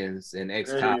friends and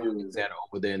ex-colleagues that are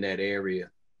over there in that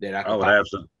area that I can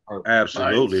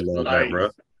absolutely love that, bro.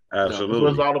 Absolutely. That's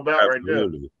what it's all about right there.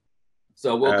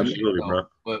 So we'll absolutely, bro.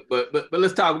 But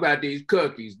let's talk about these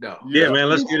cookies, though. Yeah, man.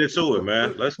 Let's get into it,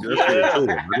 man. Let's get into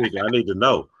it.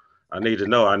 I need to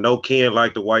know. I know Ken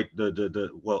liked the white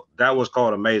well, that was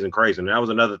called Amazing Crazy, and that was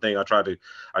another thing I tried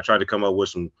to come up with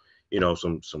some, you know,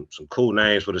 some cool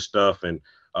names for the stuff, and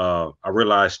I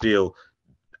realized still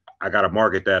I got to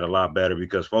market that a lot better,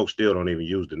 because folks still don't even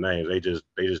use the names. They just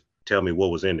tell me what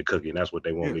was in the cookie, and that's what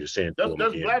they want me to send to them.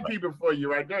 That's black people for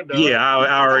you right there, dog. Yeah,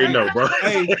 I already know, bro.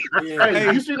 Hey,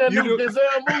 you see that new Denzel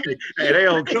movie? Hey, they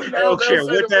don't care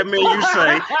what that menu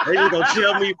say. They just gonna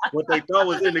tell me what they thought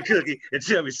was in the cookie and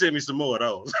send me some more of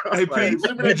those. Hey, Pete,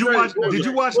 did you watch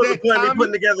that? Tommy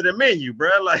putting together the menu, bro.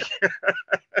 Like,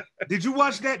 did you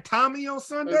watch that Tommy on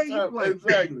Sunday?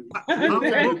 Exactly.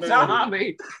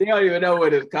 Tommy, they don't even know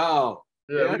what it's called.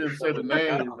 Yeah, we didn't say the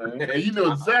name, man. And you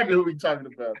know exactly who we talking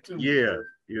about, too. Yeah,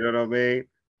 you know what I mean?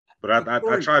 But I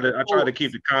try to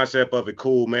keep the concept of it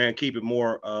cool, man. Keep it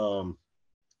more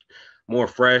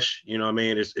fresh. You know what I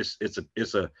mean?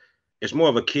 It's more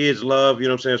of a kid's love, you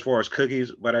know what I'm saying, as far as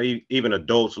cookies. But even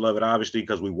adults love it, obviously,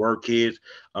 because we were kids.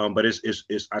 But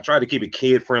it's I try to keep it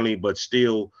kid friendly, but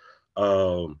still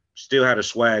had a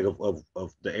swag of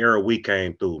the era we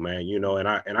came through, man. You know, and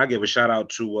I give a shout out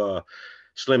to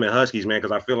Slim and Huskies, man,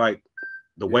 because I feel like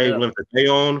the wavelength that they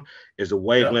on is the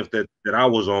wavelength that I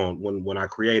was on when I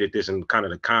created this, and kind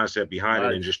of the concept behind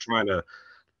it, and just trying to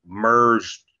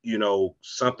merge, you know,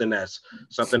 something that's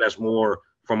more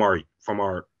from our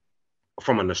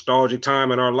from a nostalgic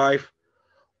time in our life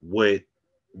with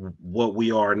what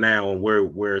we are now and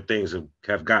where things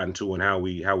have gotten to and how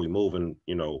we moving,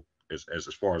 you know, as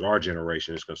far as our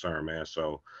generation is concerned, man.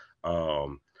 So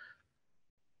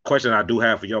question I do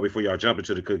have for y'all before y'all jump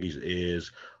into the cookies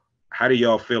is, how do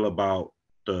y'all feel about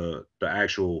the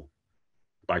actual,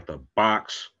 like, the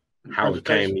box, how it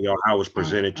came to y'all, how it was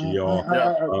presented to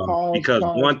y'all? Because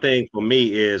one thing for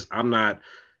me is I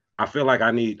feel like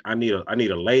I need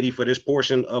a lady for this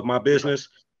portion of my business,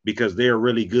 because they're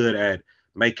really good at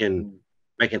making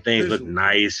things look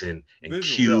nice and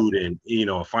cute, and, you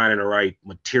know, finding the right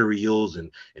materials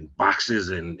and boxes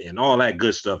and all that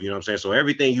good stuff. You know what I'm saying? So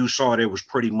everything you saw there was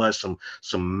pretty much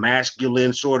some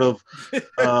masculine sort of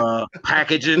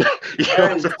packaging. You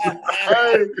know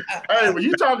hey, when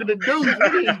you talking to dudes,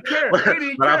 we didn't care.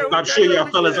 But I'm sure y'all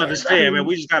fellas understand, man.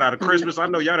 We just got out of Christmas. I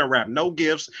know y'all done wrapped no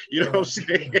gifts. You know what I'm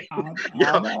saying?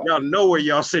 y'all know where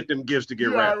y'all sent them gifts to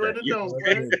get wrapped. You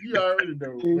already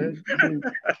know, man.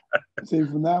 See,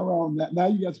 from now on, now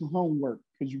you got some homework,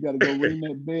 because you got to go ring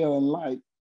that bell and light.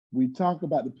 We talk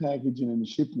about the packaging and the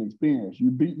shipping experience. You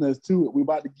beating us to it. We're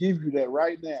about to give you that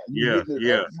right now. You getting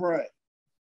it up front.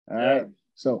 All right.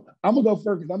 So I'm gonna go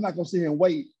first, because I'm not gonna sit here and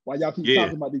wait while y'all keep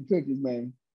talking about these cookies,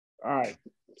 man. All right.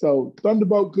 So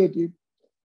Thunderbolt cookie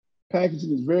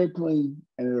packaging is very clean,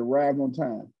 and it arrived on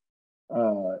time.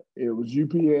 It was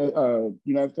UPS,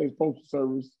 United States Postal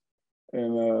Service,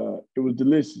 and it was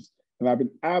delicious. And I've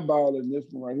been eyeballing this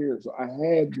one right here. So I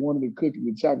had one of the cookies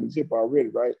with chocolate chip already,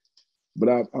 right? But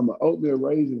I'm an oatmeal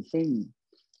raisin fiend.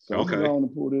 So I'm going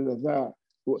to pull this out.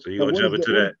 So you're going to jump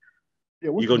into that?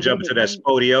 You're going to jump into that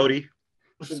Spodioti?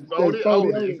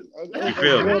 Spodioti. You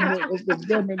feel me? It's the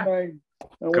government name.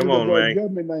 Come on, man.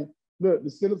 Government name. Look, the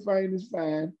cellophane is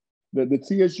fine. The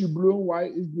TSU blue and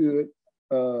white is good.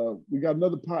 We got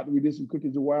another pot that we did some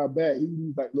cookies a while back. He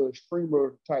used like little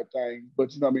streamer type thing.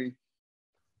 But you know what I mean?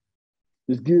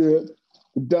 It's good.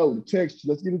 The dough, the texture.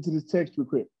 Let's get into this texture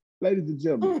quick. Ladies and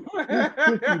gentlemen, this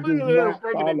cookie does not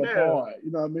fall apart.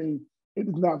 You know what I mean?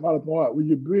 It does not fall apart. When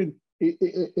you bring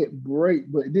it breaks,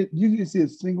 but you can see a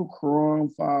single crumb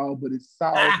fall, but it's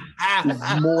soft,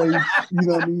 it's moist. You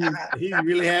know what I mean? He's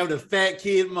really having a fat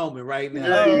kid moment right now.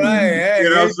 All right, hey, you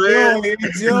know what I'm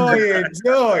saying?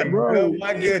 Enjoy, bro. Oh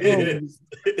my goodness.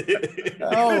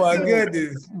 Oh my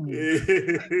goodness.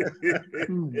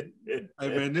 Hey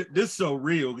man, this is so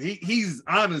real. He's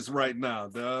honest right now,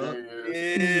 dog.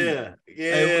 Yeah.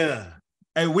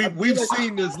 Hey, we've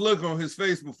seen this look on his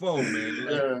face before,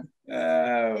 man.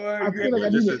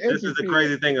 This is the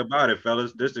crazy thing about it,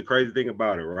 fellas. This is the crazy thing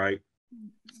about it, right?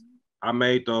 I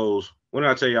made those. When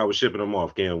did I tell you I was shipping them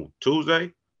off, Ken?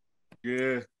 Tuesday?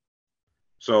 Yeah.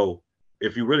 So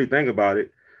if you really think about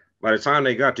it, by the time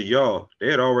they got to y'all, they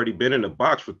had already been in the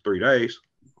box for 3 days.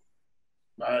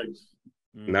 Nice.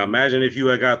 Now imagine if you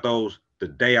had got those the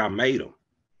day I made them.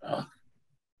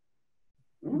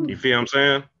 You feel what I'm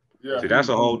saying? Yeah. See, that's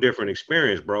a whole different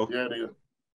experience, bro. Yeah, it is.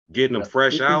 Getting them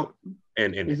fresh out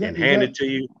and handed to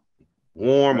you,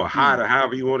 warm or hot or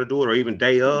however you want to do it, or even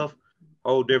day of,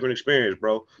 whole different experience,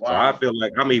 bro. Wow. So I feel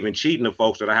like I'm even cheating the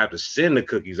folks that I have to send the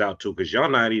cookies out to, because y'all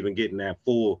not even getting that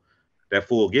full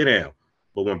get out.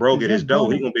 But when bro get his dough,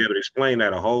 he gonna be able to explain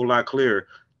that a whole lot clearer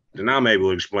than I'm able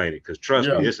to explain it. Because trust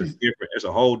me, it's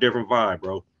a whole different vibe,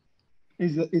 bro.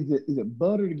 Is it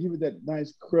butter to give it that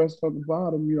nice crust on the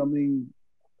bottom? You know what I mean?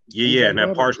 Yeah, and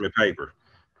that parchment paper.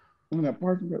 And that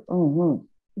parchment paper.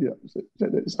 Yeah.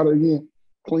 Start it again.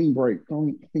 Clean break.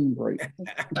 Clean break.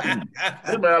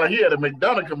 This man, like he had a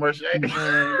McDonald's commercial.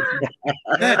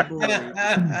 Fat boy.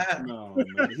 No,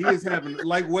 man. He is having,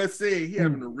 like Wes said, he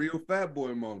having a real fat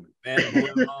boy moment. Fat boy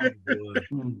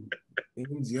moment.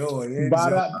 Enjoy.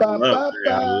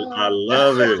 I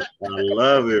love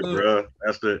it, bro.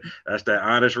 That's that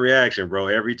honest reaction, bro.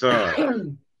 Every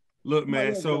time. Look,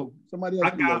 man. So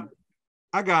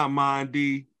I got mine,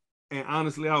 D. And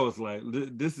honestly, I was like,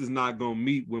 this is not gonna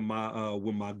meet with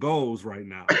my goals right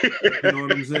now. You know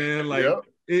what I'm saying? Like,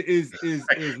 it is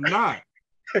not.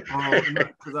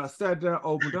 Because I sat there,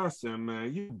 opened up, said,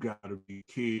 man, you gotta be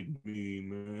kidding me,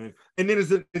 man. And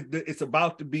then it's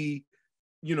about to be,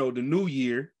 you know, the new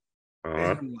year. And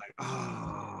I'm like,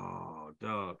 oh,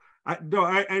 dog.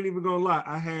 I ain't even gonna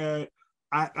lie.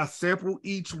 I sampled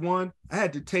each one. I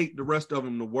had to take the rest of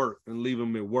them to work and leave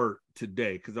them at work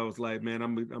today, because I was like, man,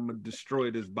 I'm gonna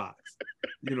destroy this box.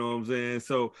 You know what I'm saying?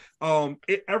 So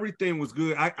everything was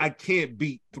good. I can't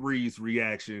beat 3's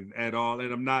reaction at all,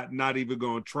 and I'm not even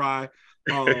gonna try.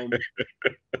 I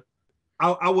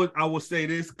would say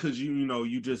this, because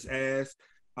you just asked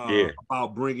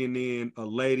about bringing in a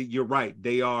lady. You're right,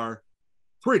 they are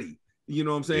pretty. You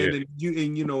know what I'm saying? Yeah.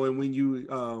 And when you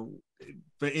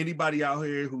for anybody out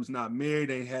here who's not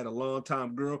married, ain't had a long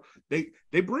time girl, they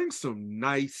bring some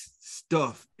nice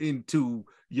stuff into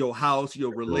your house,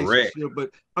 your relationship. Correct. But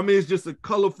I mean, it's just a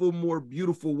colorful, more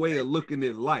beautiful way of looking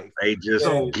at life. They just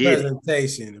get the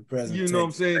presentation. You know what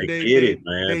I'm saying? They get it,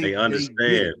 man. They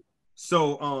understand.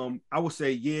 So I would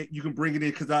say, yeah, you can bring it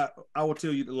in, because I will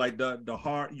tell you, like the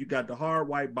hard, you got the hard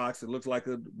white box. It looks like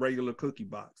a regular cookie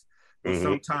box. But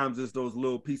sometimes it's those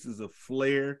little pieces of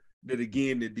flair that,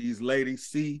 again, that these ladies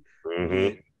see,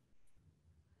 that,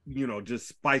 you know, just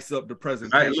spice up the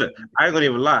presentation. I ain't gonna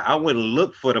even lie. I wouldn't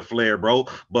look for the flair, bro.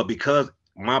 But because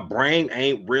my brain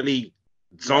ain't really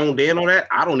zoned in on that,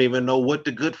 I don't even know what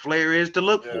the good flair is to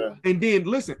look for. And then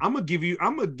listen, I'm gonna give you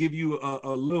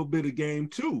a little bit of game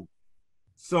too.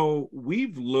 So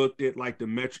we've looked at like the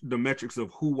metrics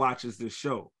of who watches this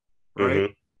show,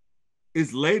 right?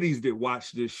 It's ladies that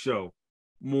watch this show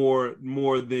more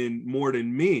than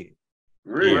men.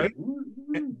 Really? Right?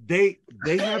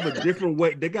 They have a different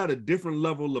way, they got a different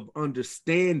level of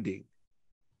understanding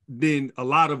than a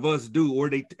lot of us do, or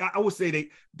I would say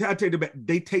I take it back,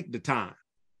 they take the time.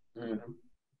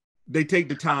 They take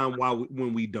the time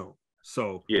when we don't.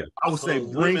 So yeah, I would say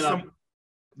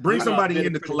bring somebody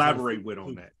in to collaborate with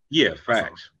on that. Yeah,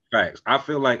 facts. I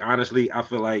feel like, honestly,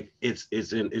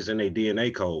 it's in a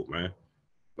DNA code, man.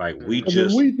 Like we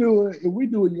just if we do it, you're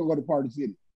gonna go to Party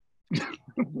City.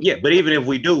 Yeah, but even if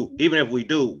we do,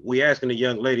 we asking the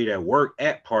young lady that work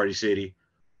at Party City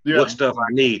what stuff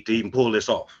I need to even pull this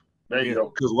off. There you go.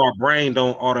 Because our brain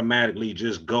don't automatically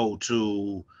just go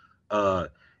to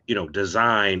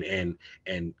design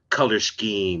and color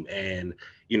scheme, and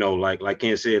like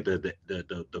Ken said,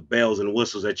 the bells and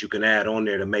whistles that you can add on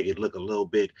there to make it look a little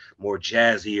bit more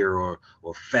jazzier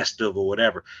or festive or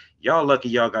whatever. Y'all lucky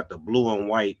y'all got the blue and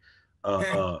white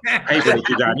paper that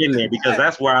you got in there, because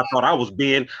that's where I thought I was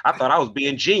being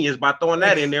genius by throwing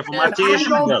that in there for my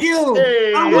TSU.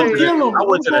 I went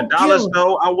to the dollar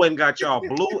store. I went and got y'all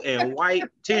blue and white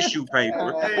tissue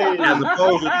paper, as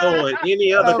opposed to throwing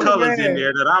any other colors in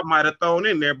there that I might have thrown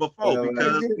in there before,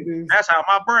 because that's how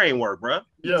my brain worked, bro.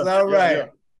 Yeah, all right. Yeah.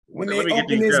 When let me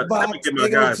get my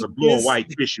guys a blue and white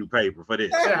tissue paper for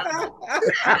this.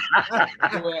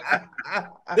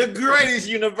 The greatest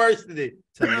university.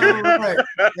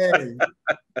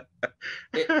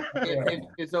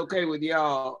 It's okay with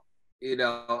y'all.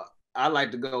 I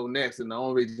like to go next, and the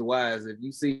only reason why is if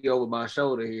you see over my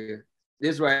shoulder here,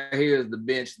 this right here is the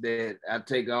bench that I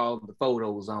take all the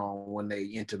photos on when they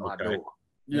enter my door.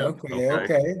 Yeah.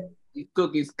 Okay. These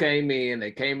cookies came in.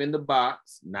 They came in the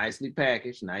box, nicely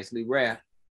packaged, nicely wrapped,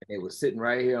 and they were sitting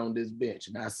right here on this bench.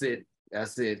 And I said,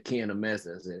 Ken a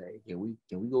message. I said, "Hey, can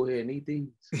we go ahead and eat these?"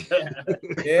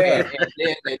 Yeah.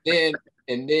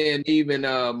 And then even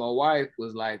my wife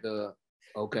was like,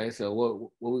 "Okay, so what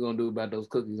we gonna do about those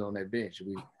cookies on that bench?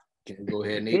 Can we go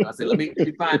ahead and eat them?" I said, "Let me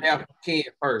find out from Ken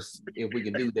first if we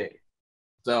can do that."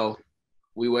 So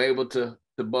we were able to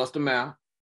bust them out,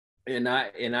 and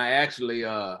I actually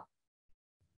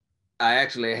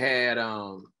had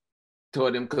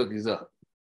tore them cookies up.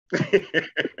 You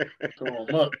know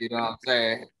what I'm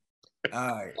saying?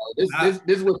 All right. So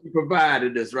this is what you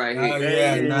provided us right here.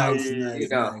 Yeah, nice.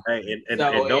 Hey, and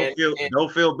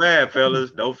don't feel bad,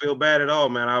 fellas. Don't feel bad at all,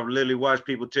 man. I've literally watched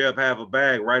people tear up half a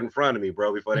bag right in front of me,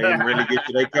 bro, before they even really get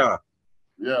to their car.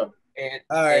 Yeah.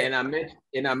 And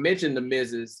I mentioned the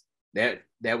missus that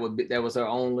was her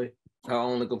only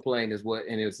complaint is what,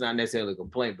 and it's not necessarily a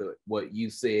complaint, but what you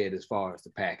said as far as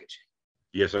the packaging.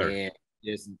 Yes, sir. And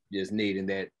just needing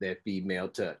that female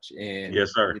touch. And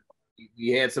yes, sir.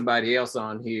 You had somebody else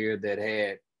on here that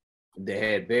had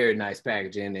very nice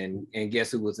packaging, and guess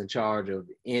who was in charge of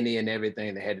any and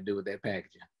everything that had to do with that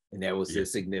packaging? And that was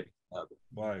his significant other.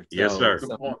 Right. Yes, sir.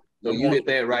 So you hit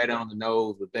that right on the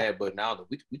nose with that. But now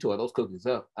we tore those cookies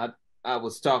up. I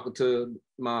was talking to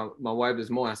my wife this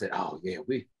morning. I said, "Oh yeah,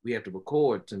 we have to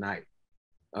record tonight.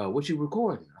 What you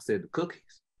recording?" I said, "The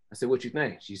cookies." I said, "What you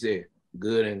think?" She said,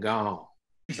 "Good and gone."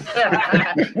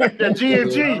 The G&G.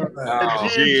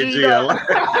 G&G.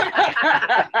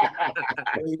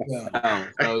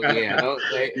 So yeah,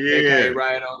 they came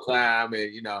right on time,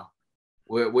 and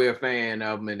we're a fan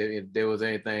of them. And if there was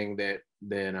anything that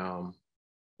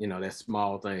that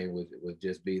small thing would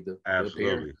just be the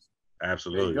absolutely.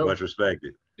 Much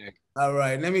respected. All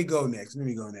right, let me go next.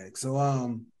 So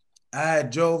I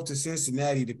drove to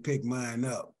Cincinnati to pick mine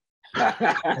up.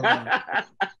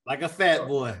 Like a fat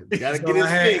boy. You gotta get his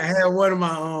I had one of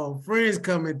my friends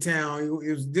come in town.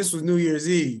 This was New Year's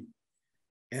Eve,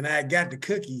 and I got the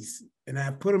cookies and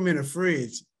I put them in the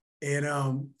fridge. And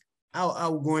I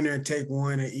would go in there and take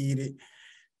one and eat it.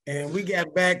 And we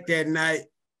got back that night,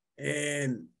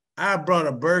 and I brought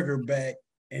a burger back,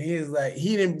 and he was like,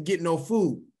 he didn't get no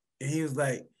food. And he was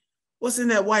like, what's in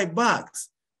that white box?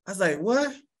 I was like,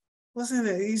 what? What's in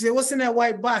it? He said, what's in that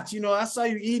white box? You know, I saw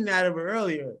you eating out of it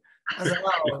earlier. I was like,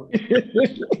 oh.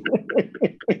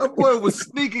 That boy was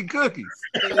sneaking cookies.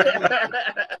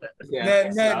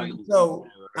 So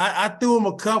I threw him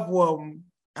a couple of them.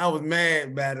 I was mad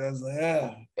about it. I was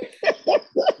like,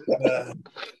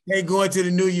 ain't going to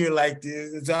the new year like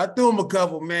this. So I threw him a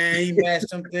couple, man. He mashed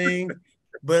some things,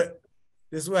 but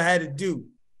this is what I had to do.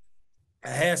 I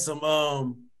had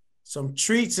some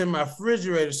treats in my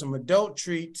refrigerator, some adult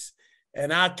treats,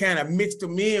 and I kind of mixed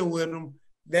them in with him.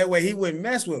 That way he wouldn't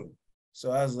mess with them.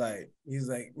 So I was like, he's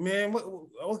like, man, what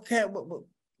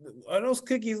are those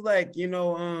cookies like? You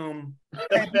know,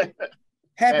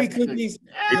 happy cookies.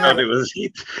 He thought it was.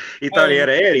 He thought he had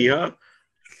an Eddie, huh?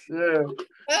 Yeah.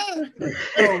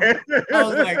 So I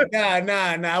was like,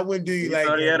 nah, I wouldn't do you like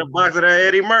that. He had a box of that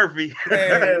Eddie Murphy.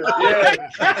 Yeah.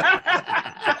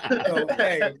 So,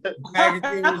 hey,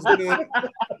 packaging was good.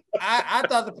 I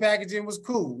thought the packaging was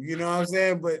cool, you know what I'm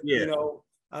saying? But you know,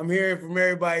 I'm hearing from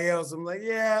everybody else. I'm like,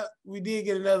 yeah, we did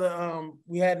get another,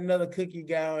 we had another cookie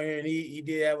guy on here, and he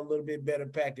did have a little bit better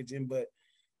packaging, but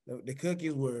the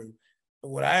cookies were,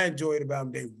 what I enjoyed about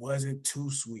them, they wasn't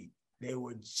too sweet. They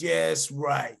were just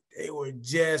right.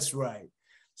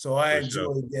 So I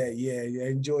enjoyed that. Yeah, I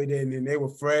enjoyed it. And then they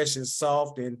were fresh and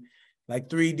soft. And like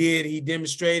 3 did, he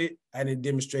demonstrated. I didn't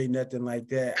demonstrate nothing like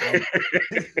that.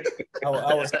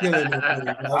 I was killing it.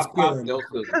 I was killing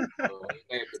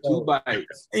it. 2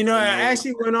 bites. You know, I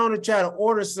actually went on to try to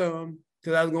order some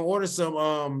because I was going to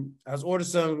order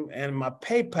some. And my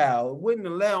PayPal wouldn't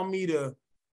allow me to.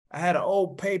 I had an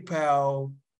old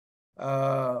PayPal.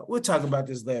 We'll talk about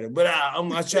this later, but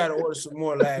I tried to order some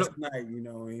more last night, you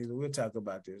know, and we'll talk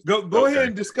about this. Go ahead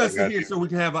and discuss it here so we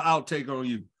can have an outtake on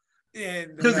you. Yeah,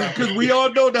 because we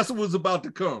all know that's what was about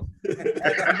to come.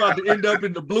 It's about to end up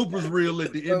in the bloopers reel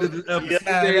at the end of the episode.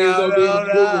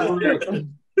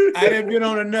 I didn't get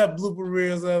on enough blooper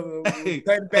reels of it.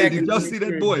 Hey, did y'all see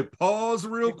that boy pause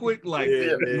real quick? Like,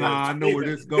 nah, I know where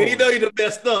this goes. You know you done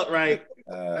messed up, right?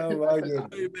 My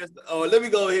goodness. Oh, let me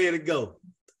go ahead and go.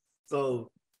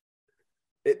 So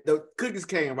the cookies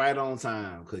came right on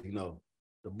time because, you know,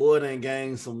 the boy done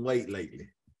gained some weight lately.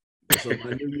 So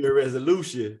my New Year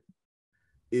resolution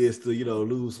is to, you know,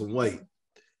 lose some weight.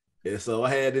 And so I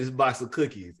had this box of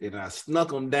cookies and I snuck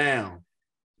them down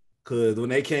because when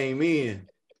they came in,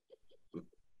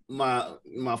 my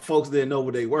folks didn't know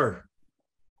what they were.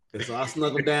 And so I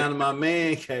snuck them down in my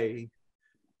man cave.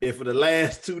 And for the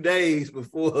last 2 days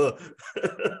before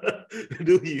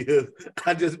New Year's,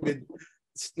 I just been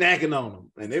snacking on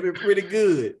them, and they've been pretty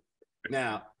good.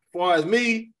 Now, as far as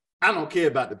me, I don't care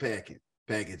about the package.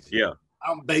 Yeah,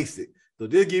 I'm basic. So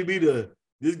just give me the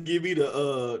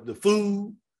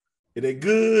food. If they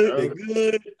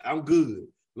good. I'm good. As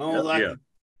long as I can, you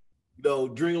know,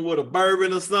 drink with a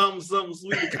bourbon or something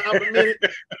sweet to compliment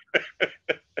it.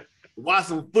 Watch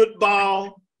some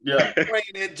football. Yeah, praying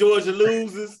that Georgia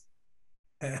loses.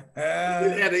 Had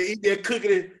to eat that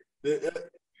cookie. Had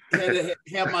to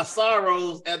have my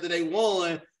sorrows after they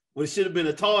won. Well, it should have been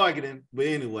a targeting, but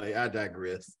anyway, I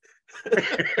digress. But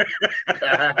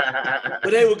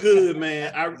they were good,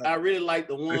 man. I really like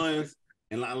the ones,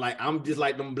 and like I'm just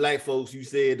like them black folks you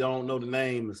said don't know the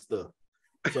name and stuff.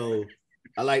 So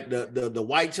I like the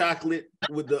white chocolate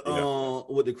with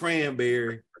the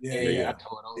cranberry. Yeah.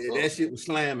 That shit was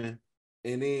slamming.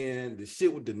 And then the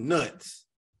shit with the nuts.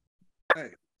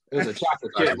 Hey, it was a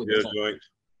chocolate chip with the joint.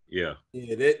 Yeah.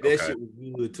 Yeah, that shit was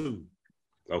good too.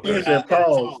 Okay.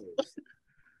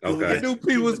 I knew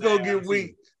P was gonna get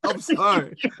weak. I'm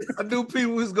sorry. I knew P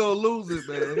was gonna lose it,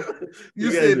 man.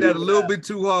 You said that a little bit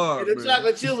too hard. Yeah, the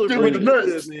chocolate chips were pretty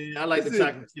good, man. I like the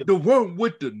chocolate chips. The one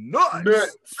with the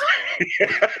nuts.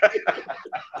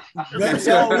 That's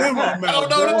all in my mouth. I don't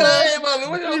know the name of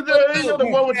it. He's the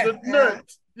one with the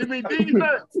nuts. You mean these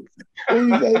nuts? He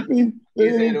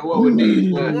said the one with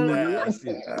these nuts.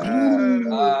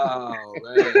 Oh,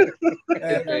 man.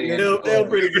 They were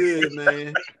pretty good,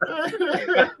 man.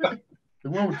 The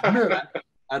one with the nuts.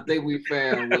 I think we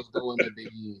found what's going at the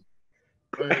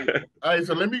end. Hey,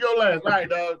 so let me go last night,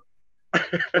 dog.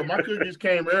 So my cookies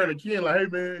came early. Ken like, hey,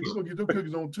 man, you gonna get your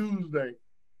cookies on Tuesday.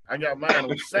 I got mine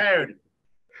on Saturday.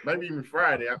 Maybe even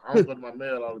Friday. I don't go to my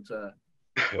mail all the time.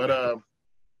 But,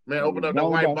 man, open up that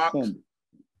white box. Sunday.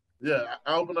 Yeah,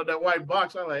 I opened up that white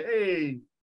box. I'm like, hey,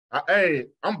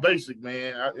 I'm basic,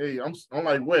 man. I'm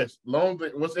like West. Long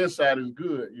as what's inside is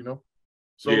good, you know.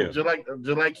 So just like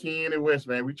Ken and West,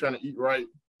 man, we trying to eat right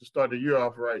to start the year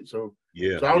off right. So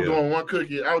I was doing one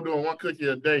cookie. I was doing one cookie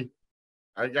a day.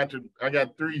 I got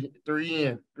three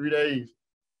in 3 days,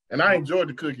 and I enjoyed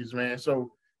the cookies, man.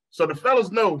 So the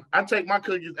fellas know I take my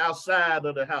cookies outside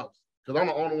of the house because I'm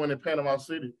the only one in Panama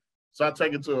City. So I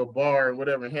take it to a bar and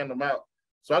whatever and hand them out.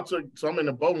 So I'm in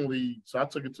the bowling league. So I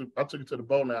took it to the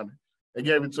bowling alley and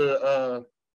gave it to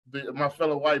my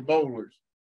fellow white bowlers.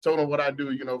 Told them what I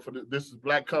do, this is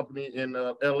black company in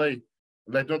LA.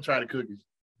 Let them try the cookies.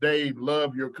 They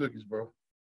love your cookies, bro.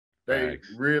 They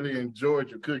really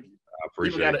enjoyed your cookies. I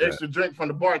appreciate Even got an that. Extra drink from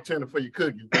the bartender for your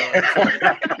cookies, dog.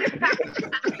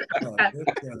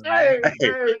 Hey,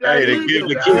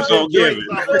 the keeps on giving.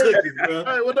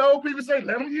 Hey, what the old people say,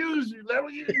 let them use you. Let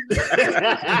them use you.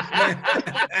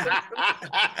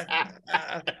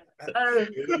 Hey,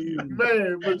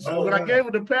 man, but when I gave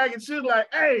her the package, she was like,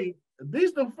 hey,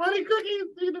 these the funny cookies?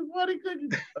 These the funny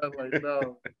cookies? I was like,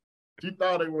 no. She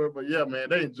thought they were, but yeah, man,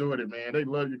 they enjoyed it, man. They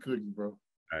love your cookies, bro.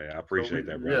 Hey, I appreciate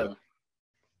that, bro. Yeah.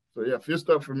 So yeah, fist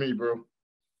up for me, bro.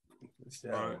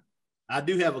 Right. I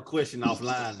do have a question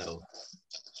offline though.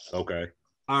 Okay.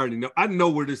 I already know. I know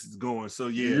where this is going. So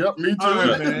yeah. Yep, me too.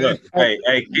 Right, man. Look,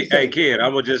 hey, kid,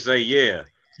 I'm gonna just say yeah.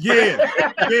 Yeah.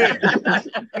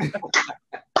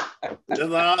 That's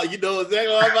all, you know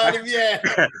exactly what I'm about to be at.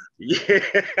 Yeah.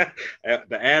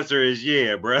 The answer is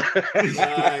yeah, bro. All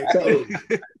right, cool.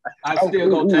 I'm still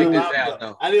gonna take this out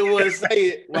though. I didn't want to say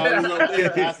it while I was on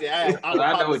there. I said, I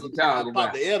know what you're talking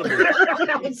about. The edible.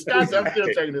 I'm still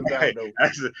taking this out though.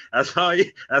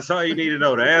 That's all you need to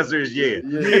know. The answer is yeah.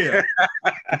 Yeah.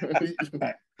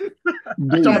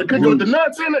 You talking to cook with the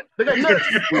nuts in it? They got nuts.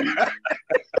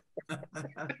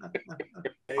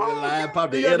 Ain't gonna lie,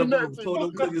 pop the edible and pull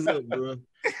them cookies up, bro.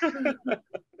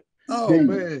 Oh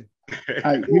man.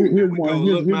 Here's one.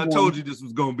 Look, man, I told you this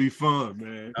was gonna be fun,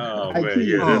 man. Oh Ken,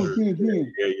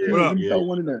 man, Let me throw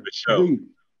one in there. Sure.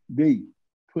 D,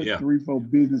 put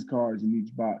 3-4 business cards in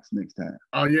each box next time.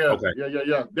 Oh yeah. Okay.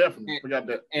 Yeah. Definitely. We got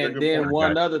that. And then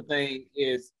one other thing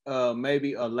is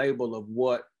maybe a label of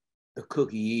what the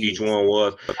cookie is. Each one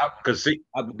was, because see,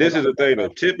 this is the thing though.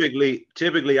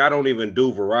 Typically, I don't even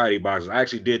do variety boxes. I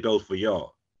actually did those for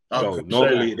y'all. So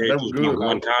normally they just be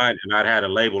one kind, and I'd had a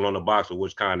label on the box of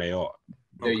which kind they are.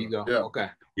 There you go. Yeah. Okay.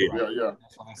 Yeah.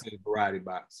 That's why I said variety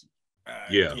box.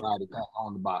 Yeah. Variety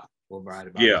on the box or variety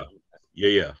box.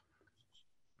 Yeah.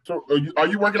 So are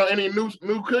you working on any new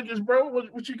cookies, bro?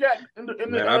 What you got in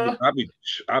the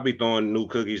I be throwing new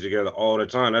cookies together all the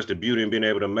time. That's the beauty of being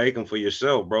able to make them for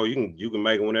yourself, bro. You can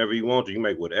make them whenever you want to. You can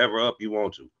make whatever up you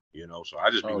want to, So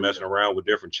I just be messing around with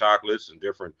different chocolates and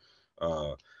different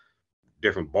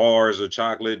bars of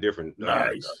chocolate, different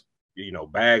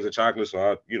bags of chocolate. So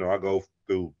I go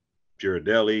through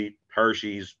Ghirardelli,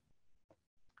 Hershey's,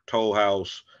 Toll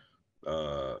House.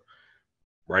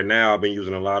 Right now, I've been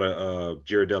using a lot of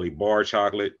Ghirardelli bar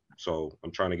chocolate, so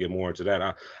I'm trying to get more into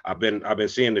that. I've been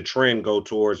seeing the trend go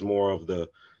towards more of the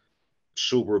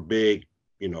super big,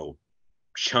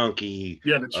 chunky.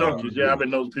 Yeah, the chunkies. I've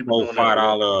been those people doing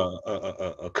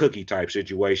 $5 a cookie type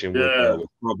situation with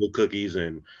crumble cookies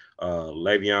and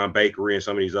Le'Veon Bakery and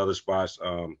some of these other spots.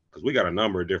 Because we got a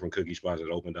number of different cookie spots that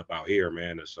opened up out here,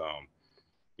 man. It's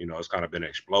it's kind of been an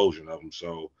explosion of them.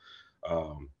 So.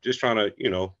 Just trying to,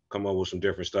 come up with some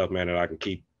different stuff, man, that I can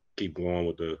keep going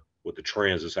with the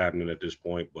trends that's happening at this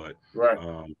point. But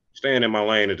staying in my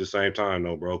lane at the same time,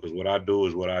 though, bro, because what I do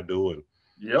is what I do, and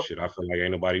shit, I feel like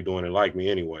ain't nobody doing it like me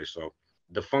anyway. So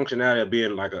the functionality of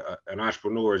being like an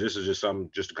entrepreneur, this is just something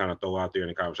just to kind of throw out there in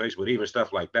the conversation. But even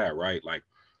stuff like that, right? Like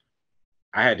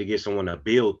I had to get someone to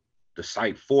build the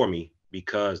site for me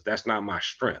because that's not my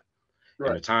strength. Right.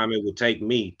 And the time it would take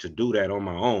me to do that on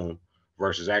my own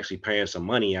versus actually paying some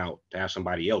money out to have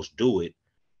somebody else do it.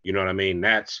 You know what I mean?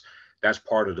 That's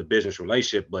part of the business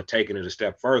relationship, but taking it a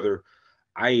step further,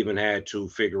 I even had to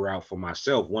figure out for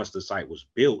myself once the site was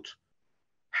built,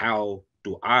 how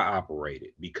do I operate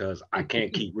it? Because I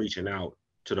can't keep reaching out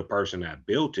to the person that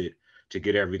built it to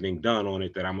get everything done on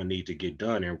it that I'm gonna need to get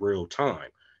done in real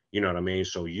time. You know what I mean?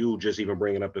 So you just even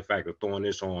bringing up the fact of throwing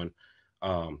this on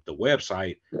the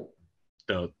website,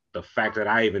 the fact that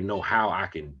I even know how I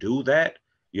can do that,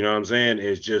 you know what I'm saying,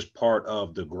 is just part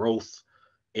of the growth.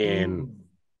 And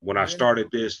when I started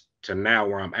this to now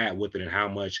where I'm at with it and how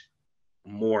much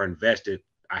more invested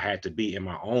I had to be in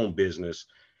my own business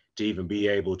to even be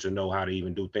able to know how to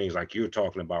even do things like you're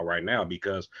talking about right now,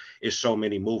 because it's so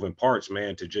many moving parts,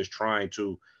 man, to just trying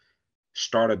to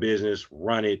start a business,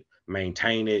 run it,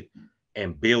 maintain it,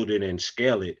 and build it and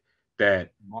scale it,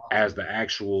 that as the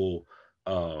actual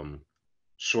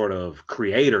sort of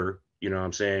creator, you know what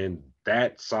I'm saying,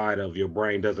 that side of your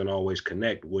brain doesn't always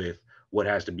connect with what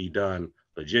has to be done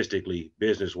logistically,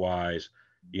 business wise,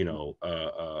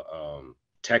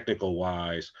 technical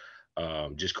wise,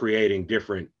 just creating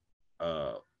different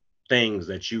things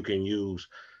that you can use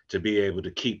to be able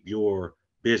to keep your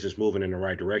business moving in the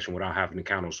right direction without having to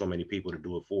count on so many people to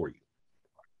do it for you.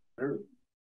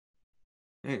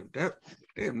 Damn,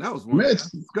 that was one of the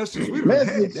discussions we had.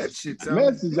 That shit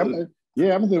sounds good.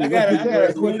 I got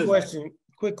a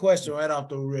quick question right off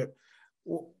the rip.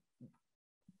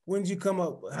 How'd you come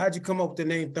up with the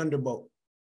name Thunderbolt?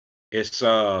 It's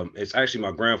actually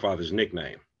my grandfather's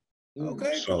nickname.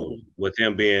 Okay. So with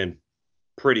him being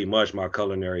pretty much my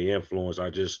culinary influence, I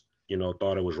just,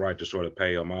 thought it was right to sort of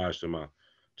pay homage to my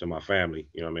family,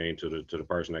 to the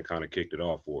person that kind of kicked it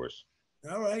off for us.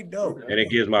 All right, dope. And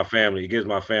it gives my family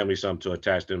something to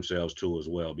attach themselves to as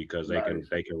well, because they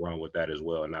can run with that as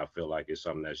well and not feel like it's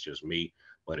something that's just me,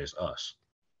 but it's us.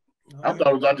 I thought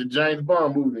it was out the James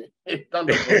Bond movie.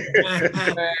 Thunderbolt.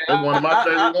 That's one of my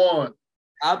favorite ones.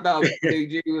 I thought Big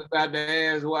G was about to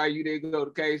ask why you didn't go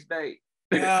to K-State.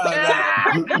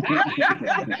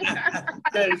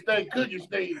 K-State, Cookie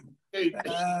State.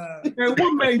 And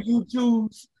what made you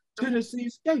choose Tennessee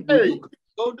State? You could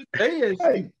go to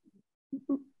KSU.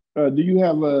 Do you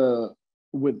have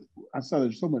I saw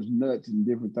there's so much nuts and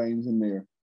different things in there.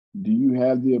 Do you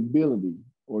have the ability,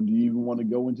 or do you even want to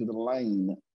go into the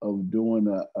lane of doing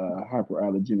a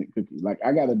hyperallergenic cookie? Like,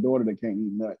 I got a daughter that can't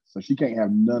eat nuts, so she can't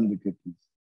have none of the cookies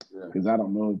because I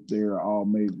don't know if they're all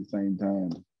made at the same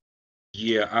time.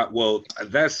 Yeah, well,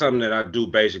 that's something that I do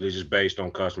basically just based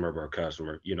on customer by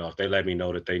customer. If they let me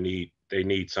know that they need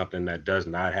something that does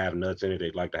not have nuts in it,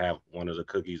 they'd like to have one of the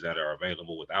cookies that are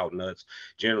available without nuts.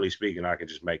 Generally speaking, I can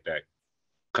just make that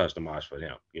customized for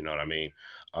them. You know what I mean?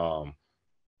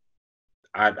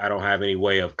 I don't have any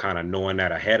way of kind of knowing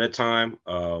that ahead of time,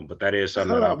 but that is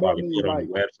something that I'll probably put on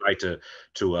the website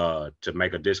to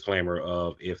make a disclaimer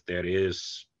of if that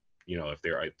is,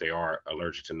 if they are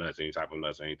allergic to nuts, any type of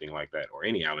nuts, anything like that, or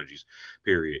any allergies,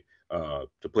 period, to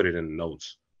put it in the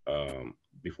notes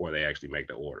before they actually make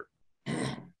the order.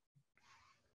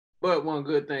 But one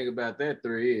good thing about that,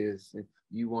 3, is if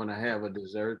you want to have a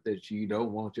dessert that you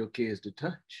don't want your kids to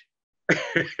touch. Had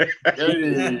it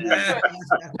in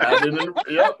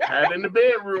the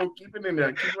bedroom, keep it in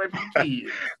there, keep away from the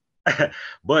kids.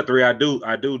 But 3, I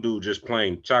do just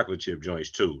plain chocolate chip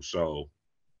joints too. So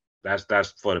that's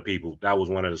for the people. That was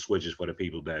one of the switches for the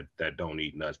people that don't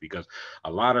eat nuts, because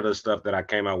a lot of the stuff that I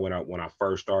came out when I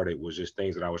first started was just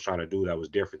things that I was trying to do that was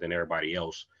different than everybody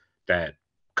else that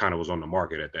kind of was on the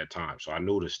market at that time. So I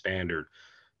knew the standard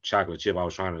chocolate chip. I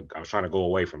was trying to go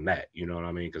away from that, you know what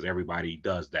I mean? Because everybody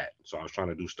does that. So I was trying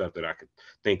to do stuff that I could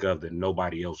think of that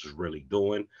nobody else is really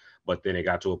doing. But then it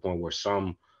got to a point where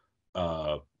some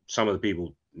of the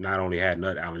people not only had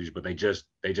nut allergies, but they just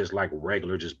like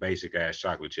regular, just basic ass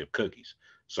chocolate chip cookies.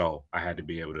 So I had to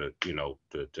be able to,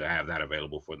 to have that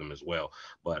available for them as well.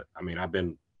 But I mean, I've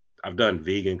done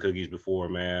vegan cookies before,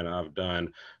 man. I've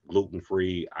done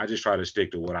gluten-free. I just try to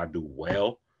stick to what I do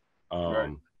well.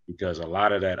 Because a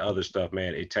lot of that other stuff,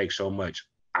 man, it takes so much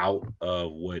out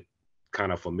of what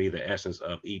kind of, for me, the essence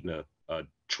of eating a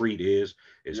treat is.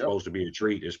 It's supposed to be a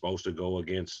treat. It's supposed to go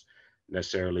against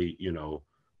necessarily,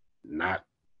 not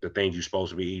the things you're supposed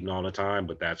to be eating all the time,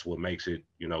 but that's what makes it,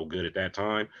 good at that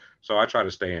time. So I try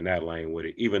to stay in that lane with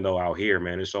it, even though out here,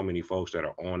 man, there's so many folks that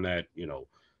are on that,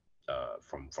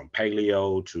 from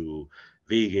paleo to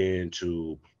vegan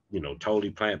to,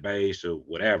 totally plant-based or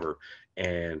whatever.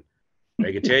 And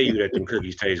they can tell you that them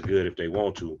cookies taste good if they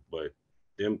want to, but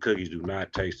them cookies do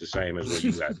not taste the same as when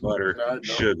you got butter,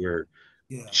 sugar,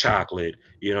 chocolate.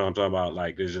 You know what I'm talking about?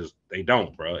 Like, they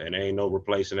don't, bro. And ain't no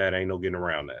replacing that. Ain't no getting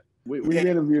around that. We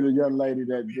interviewed a young lady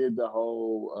that did the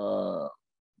whole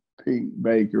Pink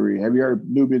Bakery. Have you heard of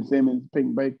Nubian Simmons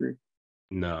Pink Bakery?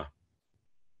 No.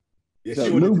 Yeah, so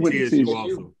she went to TSU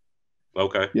also.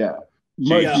 Okay. Yeah. She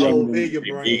got a whole vegan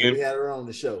brand. We had her on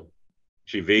the show.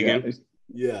 She vegan?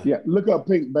 Yeah. Look up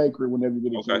Pink Bakery whenever you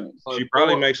get a chance. She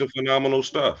probably makes some phenomenal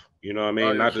stuff. You know what I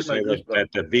mean? Not to say that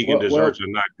the vegan desserts are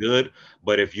not good,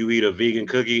 but if you eat a vegan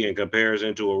cookie in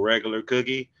comparison to a regular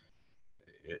cookie,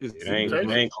 it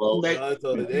ain't close.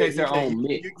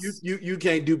 You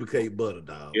can't duplicate butter,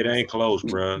 dog. It ain't close,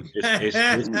 bro.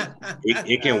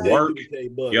 It can work. You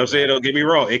know what I'm saying? Don't get me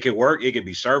wrong. It can work. It can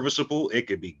be serviceable. It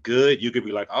could be good. You could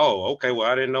be like, oh, okay, well,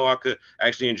 I didn't know I could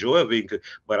actually enjoy a vegan cookie.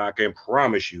 But I can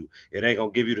promise you, it ain't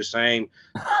gonna give you the same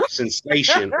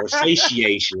sensation or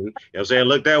satiation. You know what I'm saying?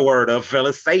 Look that word up,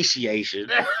 fella. Satiation.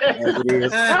 As it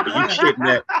is. You getting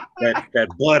that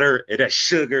butter and that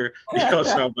sugar. You know what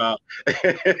I'm talking about?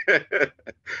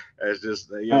 That's just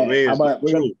you know what I mean. How about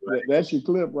True, that's your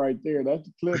clip right there. That's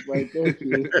the clip right there,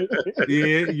 kid.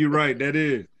 Yeah, you're right. That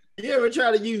is. You ever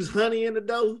try to use honey in the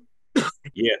dough?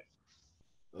 Yeah,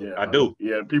 Yeah, I do.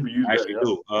 Yeah, people use I that. actually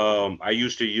do. I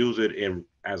used to use it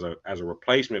as a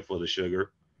replacement for the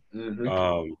sugar. Mm-hmm.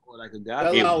 Like a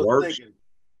That's It what I was works. thinking.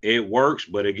 It works,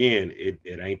 but again, it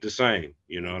ain't the same.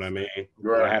 You know what I mean?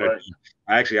 Right,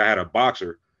 I had a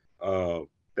boxer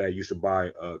that used to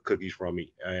buy cookies from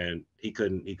me, and he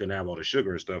couldn't have all the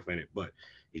sugar and stuff in it, but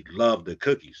he loved the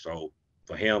cookies. So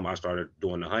for him, I started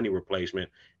doing the honey replacement,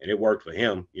 and it worked for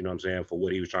him. You know what I'm saying, for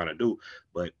what he was trying to do.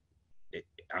 But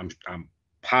I'm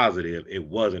positive it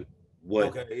wasn't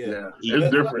what. Okay, yeah. It's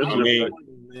different. I mean,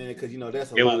 man, because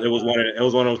that's it was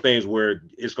one of those things where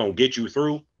it's gonna get you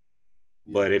through.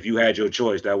 But if you had your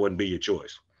choice, that wouldn't be your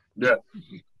choice. Yeah.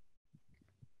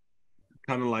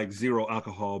 Kind of like zero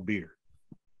alcohol beer.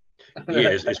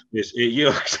 Yeah, it's you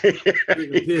know what I'm saying?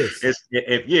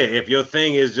 If your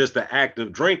thing is just the act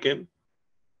of drinking,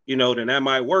 then that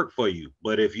might work for you.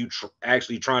 But if you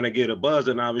actually trying to get a buzz,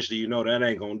 then obviously that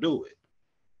ain't gonna do it.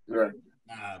 Right.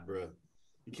 Nah, bro.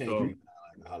 You can't drink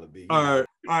alcohol beer. All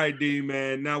right, D,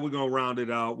 man. Now we're gonna round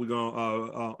it out. We're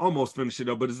gonna almost finish it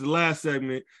up, but it's the last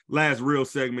segment, last real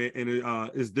segment, and it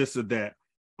is this or that.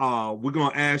 We're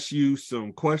gonna ask you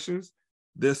some questions,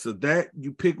 this or that.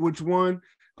 You pick which one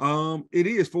it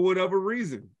is for whatever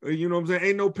reason. You know what I'm saying?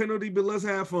 Ain't no penalty, but let's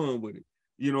have fun with it.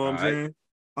 You know what I'm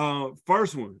saying?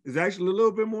 First one is actually a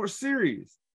little bit more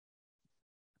serious.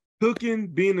 Cooking,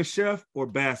 being a chef, or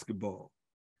basketball?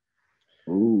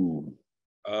 Ooh.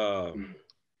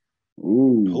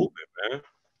 Hooping, man.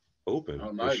 Hooping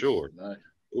nice. For sure. Nice.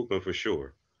 Hooping for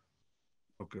sure.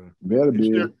 Okay. Better be.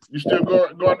 You still go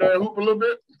out there and hoop a little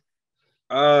bit?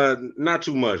 Not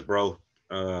too much, bro.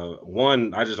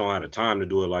 One, I just don't have the time to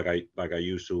do it like I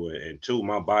used to, and two,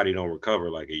 my body don't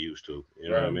recover like it used to. You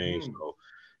know what I mean? So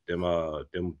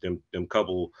them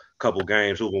couple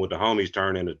games hooping with the homies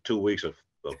turn into 2 weeks of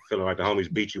feeling like the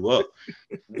homies beat you up.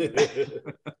 You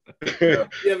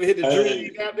ever hit the Drew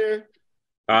League out there?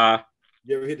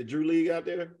 You ever hit the Drew League out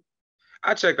there?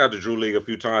 I checked out the Drew League a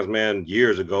few times, man,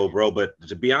 years ago, bro. But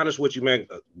to be honest with you, man,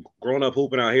 growing up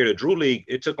hooping out here, the Drew League,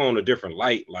 it took on a different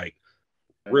light, like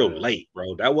real late,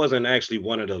 bro. That wasn't actually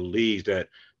one of the leagues that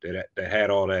had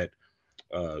all that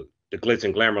the glitz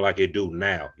and glamour like it do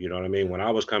now. You know what I mean? When I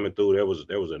was coming through, there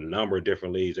was a number of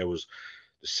different leagues. There was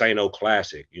the Sano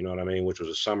Classic, you know what I mean, which was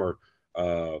a summer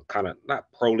kind of not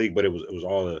pro league, but it was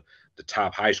all the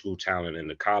top high school talent and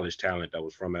the college talent that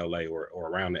was from LA or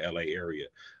around the LA area.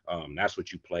 That's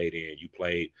what you played in. You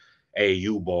played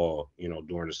AAU ball,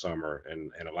 during the summer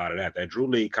and a lot of that. That Drew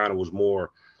League kind of was more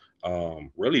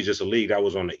really just a league that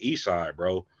was on the east side,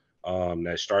 bro.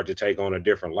 That started to take on a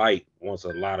different light once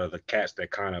a lot of the cats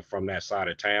that kind of from that side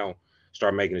of town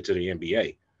start making it to the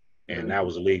NBA. And that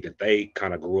was a league that they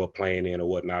kind of grew up playing in or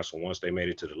whatnot. So once they made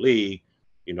it to the league,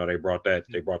 they brought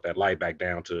that light back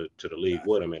down to the league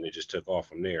with them, and it just took off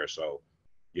from there. So,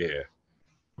 yeah.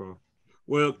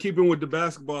 Well, keeping with the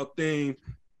basketball thing,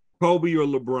 Kobe or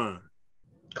LeBron?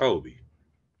 Kobe.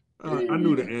 I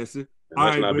knew the answer.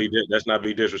 Let's not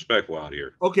be disrespectful out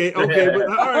here. Okay, but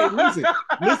all right,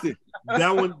 listen.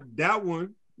 That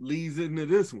one leads into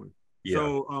this one. Yeah.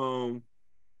 So,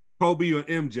 Kobe or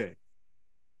MJ?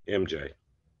 MJ.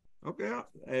 Okay,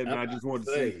 and I just wanted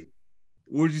to say,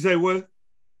 what did you say? What?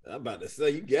 I'm about to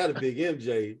say you got a big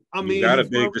MJ. I mean, you got to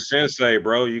big the sensei,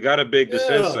 bro. You got to big the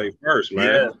sensei first,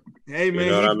 man. Yeah. Hey, man,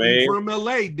 you know he's from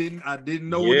LA. I didn't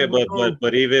know. Yeah,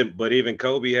 but even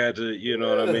Kobe had to, you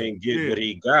know what I mean, get what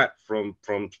he got from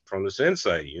the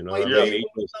sensei. You know what I mean?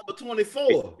 Number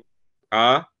 24.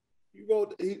 Huh?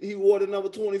 He wore the number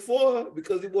 24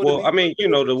 because he wore. Well, I mean,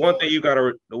 the one thing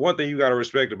you gotta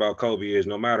respect about Kobe is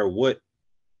no matter what,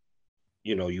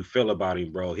 you feel about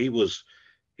him, bro. He was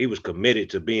committed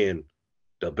to being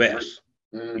the best.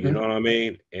 Mm-hmm. You know what I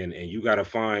mean? And you gotta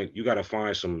find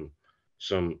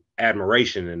some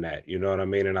admiration in that. You know what I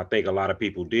mean? And I think a lot of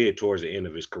people did towards the end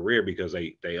of his career because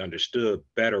they understood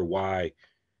better why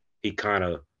he kind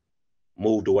of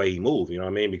moved the way he moved. You know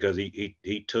what I mean? Because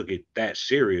he took it that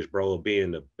serious, bro, of being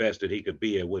the best that he could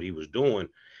be at what he was doing.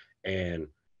 And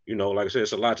like I said,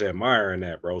 it's a lot to admire in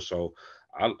that, bro. So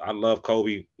I love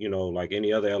Kobe, like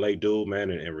any other LA dude,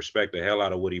 man, and respect the hell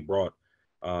out of what he brought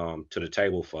to the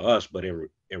table for us. But in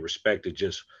respect to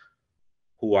just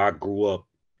who I grew up,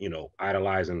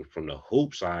 idolizing from the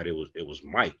hoop side, it was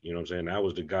Mike. You know what I'm saying? That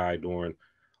was the guy during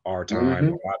our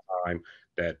time, our time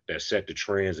that set the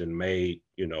trends and made,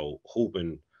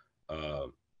 hooping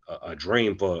a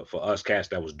dream for us cats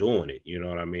that was doing it. You know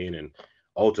what I mean? And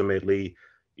ultimately,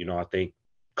 I think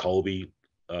Kobe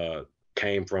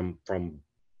came from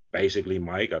basically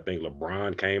Mike. I think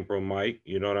LeBron came from Mike.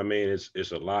 You know what I mean?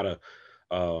 It's a lot of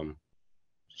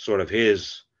sort of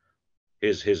his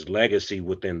legacy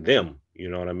within them. You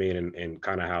know what I mean? And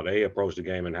kind of how they approach the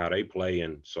game and how they play.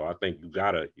 And so I think you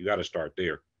gotta start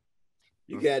there.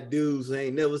 You got dudes who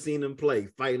ain't never seen him play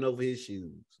fighting over his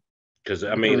shoes. Because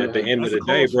I mean, at the end of the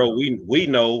day, bro, we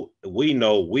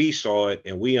saw it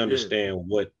and we understand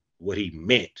what he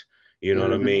meant. You know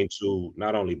what I mean? To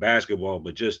not only basketball,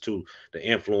 but just to the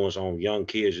influence on young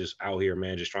kids just out here,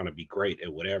 man, just trying to be great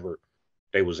at whatever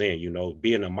they was in. You know,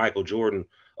 being a Michael Jordan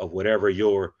of whatever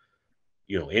your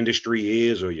industry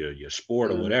is or your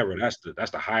sport or whatever. That's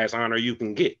the highest honor you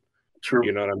can get. True.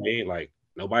 You know what I mean? Like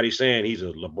nobody's saying he's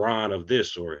a LeBron of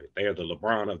this or they're the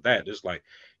LeBron of that. It's like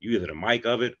you either the Mike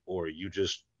of it or you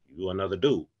another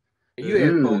dude. You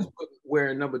had folks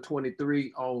wearing number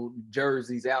 23 on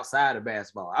jerseys outside of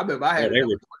basketball. I remember I had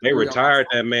they retired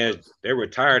that man. They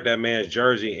retired that man's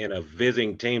jersey in a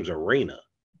visiting team's arena.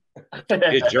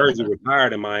 His jersey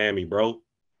retired in Miami, bro.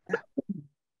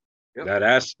 Yep.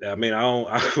 I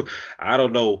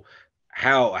don't know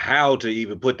how to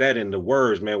even put that into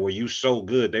words, man. Where you so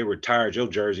good they retired your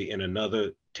jersey in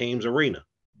another team's arena.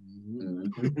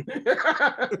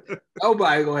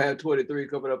 Nobody gonna have 23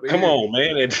 coming up. Come on,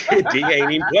 man. He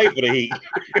ain't even play for the Heat.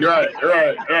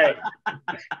 Right.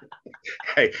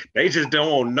 Hey, they just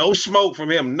don't want no smoke from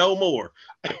him no more.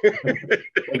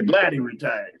 I'm glad he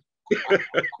retired.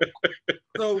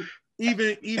 So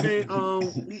even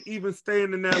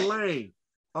staying in that lane,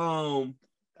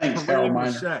 Thanks,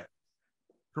 Kareem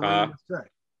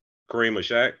Kareem or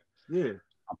Shaq? Yeah.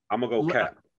 I'm gonna go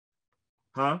Cap.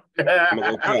 Huh? I'm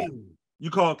gonna go Cap. You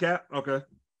call Cap? Okay.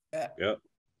 Yep.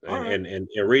 And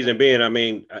reason being, I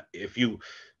mean, if you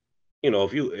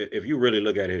really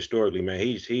look at it historically, man,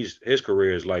 his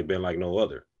career has like been like no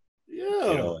other.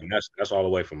 Yeah. You know, and that's all the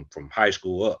way from high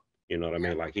school up. You know what I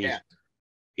mean? Like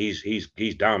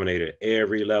he's dominated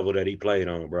every level that he played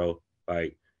on, bro.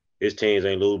 Like his teams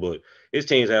ain't lose, but his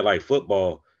teams had like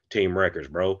football team records,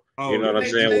 bro. You know what I'm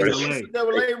saying?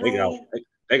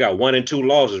 They got 1 and 2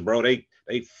 losses, bro. They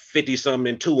 50-something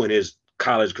and 2 in his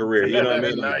college career. You know what I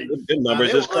mean? Like, the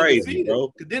numbers is crazy,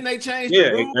 bro. Then they changed.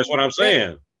 That's what I'm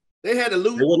saying. They had to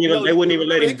lose. They wouldn't even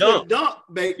let him dunk.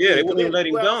 Back they wouldn't even let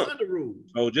him dunk.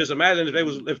 So just imagine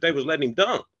if they was letting him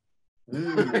dunk.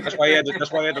 That's why he had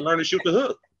to learn to shoot the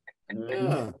hook.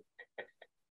 Yeah.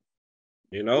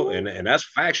 You know, and that's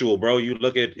factual, bro. You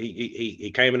look at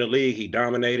he came in the league, he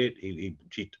dominated. He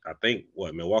I think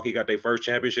Milwaukee got their first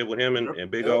championship with him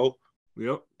and Big O.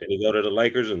 Yep. Then he go to the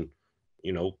Lakers and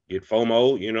get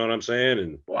FOMO. You know what I'm saying?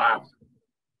 And wow,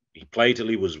 he played till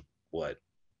he was what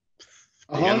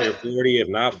 40, if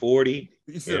not 40.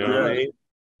 You know what I mean?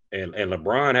 And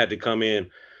LeBron had to come in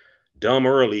dumb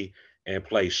early and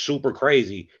play super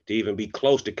crazy to even be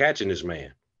close to catching this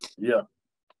man. Yeah.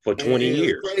 For 20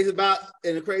 years.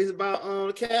 The crazy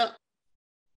about Cap,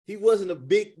 he wasn't a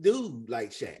big dude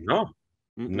like Shaq. No.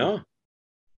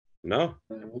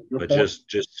 But just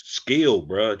skill,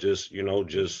 bro. Just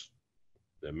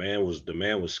the man was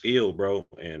skilled, bro.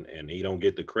 And he don't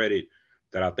get the credit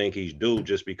that I think he's due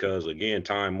just because again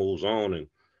time moves on and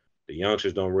the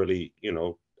youngsters don't really,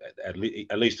 at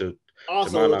least to my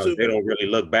knowledge, they don't really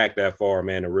look back that far,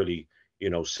 man, to really,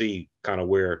 see kind of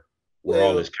where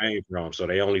all this came from. So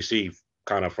they only see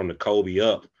kind of from the Kobe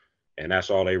up, and that's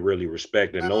all they really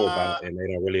respect and know about, and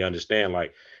they don't really understand.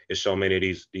 Like it's so many of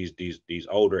these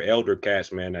older elder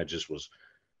cats, man, that just was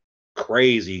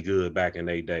crazy good back in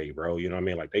their day, bro. You know what I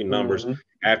mean? Like they numbers,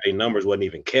 half their numbers wasn't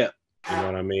even kept. You know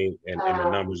what I mean? And the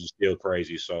numbers are still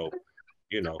crazy. So,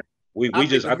 we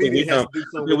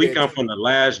come from the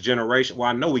last generation. Well,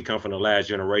 I know we come from the last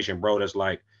generation, bro. That's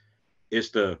like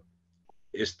it's the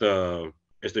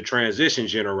transition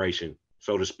generation,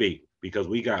 so to speak, because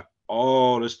we got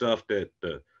all the stuff that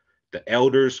the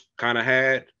elders kind of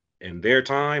had in their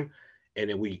time, and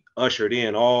then we ushered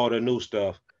in all the new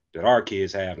stuff that our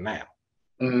kids have now.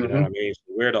 You know what I mean? So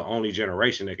we're the only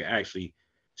generation that can actually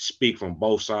speak from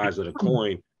both sides of the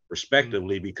coin,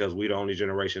 respectively, because we're the only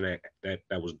generation that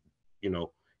was,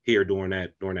 here during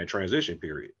that transition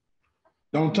period.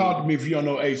 Don't talk to me if you don't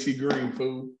know AC Green,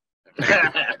 fool.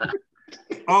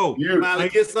 Oh, you finally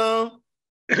get some?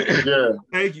 Yeah.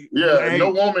 Thank you. Yeah, hey.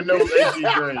 No woman knows AC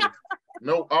Green.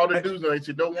 No, all the dudes know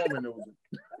AC. No woman knows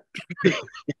it.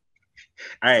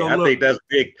 Hey, so I think that's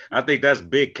big. I think that's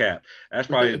big Cap. That's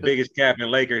probably the biggest cap in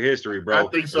Laker history, bro.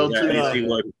 I think so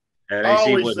too. And I AC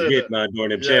always wasn't said getting that. none during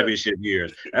them Yeah. championship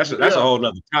years. That's a Yeah. whole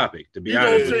nother topic, to be Either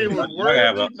honest with team you. was I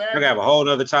have worthy, a whole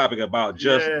nother topic about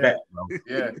just Yeah. that, bro.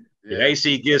 Yeah. Did Yeah.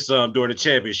 AC get some during the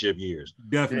championship years?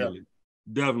 Definitely.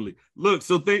 Definitely. Look,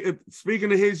 so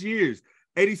speaking of his years,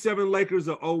 87 Lakers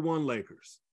or 01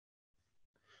 Lakers?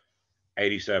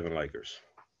 87 Lakers.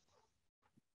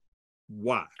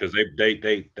 Why? Because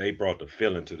they brought the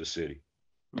feeling to the city.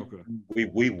 Okay.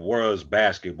 We was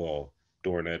basketball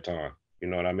during that time. You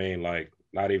know what I mean? Like,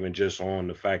 not even just on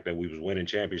the fact that we was winning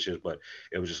championships, but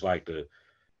it was just like the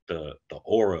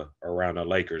aura around the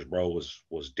Lakers, bro,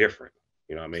 was different.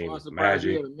 You know what I mean? So I'm surprised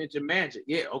you haven't mentioned Magic.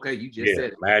 Yeah, okay, you just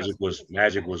said it. Magic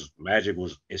was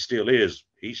it still is.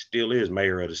 He still is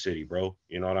mayor of the city, bro.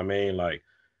 You know what I mean? Like,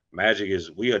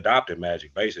 we adopted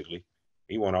Magic basically.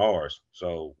 He one of ours.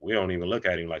 So we don't even look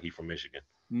at him like he from Michigan.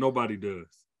 Nobody does.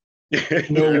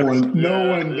 No one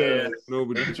does.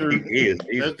 Nobody. That's true. He's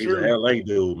true. an LA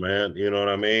dude, man. You know what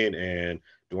I mean? And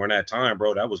during that time,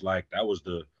 bro, that was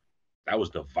the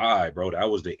vibe, bro. That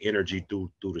was the energy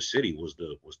through the city. Was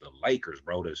the Lakers,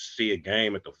 bro. To see a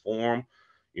game at the Forum,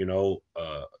 you know,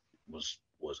 was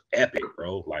epic,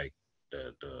 bro. Like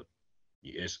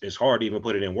it's hard to even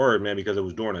put it in words, man, because it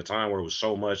was during a time where it was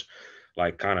so much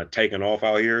like kind of taking off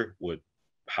out here with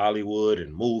Hollywood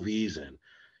and movies and,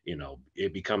 you know,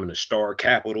 it becoming the star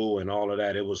capital and all of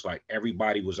that. It was like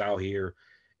everybody was out here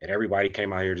and everybody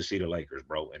came out here to see the Lakers,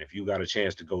 bro. And if you got a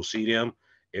chance to go see them,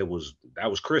 that was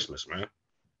Christmas, man.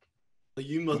 So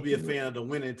you must be a fan of the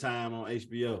Winning Time on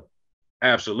HBO.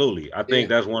 Absolutely. I think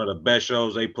that's one of the best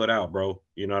shows they put out, bro.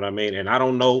 You know what I mean? And I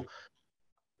don't know.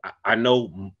 I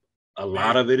know a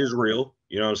lot of it is real.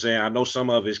 You know what I'm saying? I know some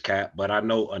of it's cap, but I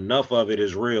know enough of it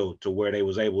is real to where they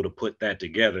was able to put that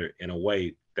together in a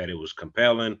way that it was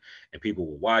compelling and people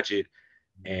would watch it.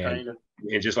 And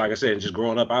just like I said, just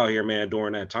growing up out here, man,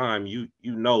 during that time, you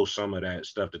know some of that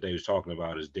stuff that they was talking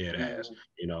about is dead ass.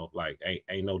 You know, like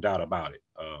ain't no doubt about it.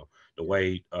 The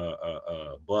way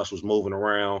bus was moving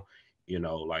around, you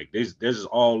know, like this is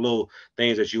all little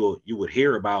things that you would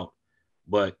hear about,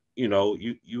 but you know,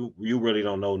 you really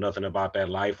don't know nothing about that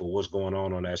life or what's going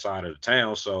on that side of the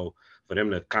town. So for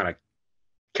them to kind of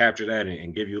capture that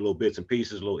and give you little bits and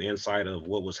pieces, a little insight of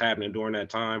what was happening during that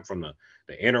time from the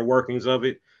inner workings of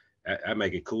it, that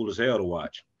make it cool as hell to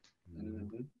watch.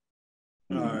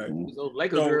 All right. Those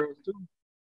Laker girls too.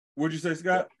 What'd you say,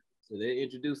 Scott? So they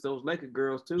introduced those Laker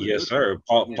girls too. Yes, sir.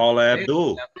 Paula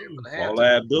Abdul.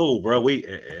 Paula Abdul, bro.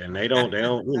 They don't,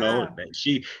 you know,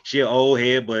 she an old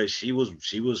head, but she was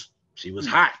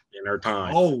hot in her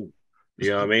time. Oh, you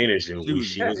know what I mean? And she was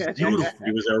beautiful.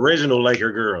 She was the original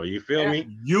Laker girl. You feel me?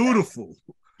 Beautiful.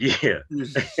 Yeah.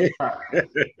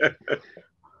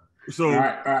 So all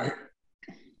right.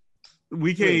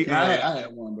 We can't. I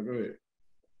had one, but go ahead.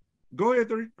 Go ahead,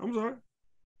 3. I'm sorry.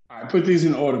 All right, put these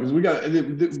in order because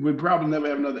we probably never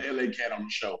have another LA cat on the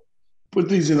show. Put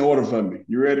these in order for me.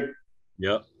 You ready?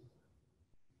 Yep.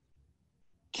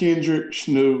 Kendrick,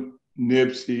 Snoop,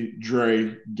 Nipsey,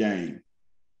 Dre, Game.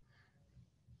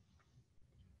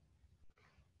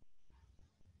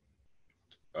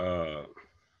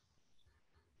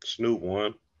 Snoop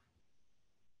 1.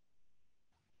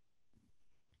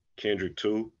 Kendrick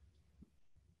 2.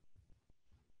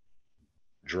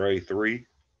 Dre 3.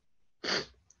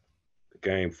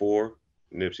 Game 4.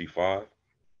 Nipsey 5.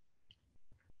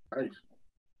 Nice.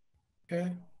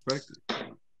 Okay.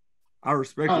 I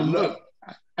respect it. Look,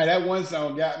 that one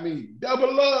song got me.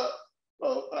 Double up.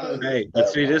 Hey, but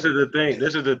see, this is the thing.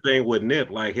 This is the thing with Nip.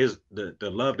 Like the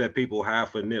love that people have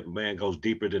for Nip, man, goes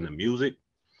deeper than the music.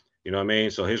 You know what I mean?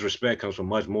 So his respect comes from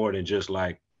much more than just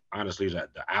like, honestly, the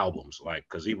albums. Like,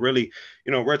 because he really,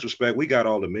 you know, retrospect, we got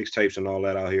all the mixtapes and all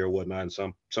that out here and whatnot,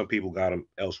 and some people got them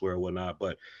elsewhere and whatnot.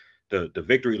 But the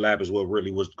Victory Lap is what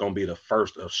really was going to be the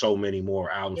first of so many more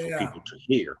albums for people to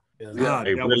hear. Yeah,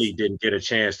 they really didn't get a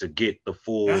chance to get the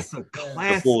full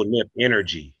Nip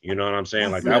energy. You know what I'm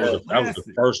saying? Like that was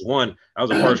the first one. That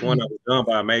was the first one that was done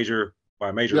by a major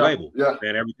label. Yeah.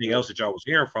 And everything else that y'all was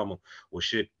hearing from him was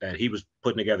shit that he was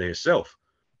putting together himself.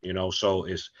 You know, so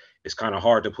it's kind of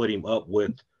hard to put him up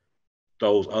with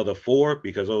those other 4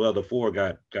 because those other 4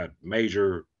 got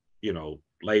major, you know,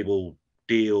 label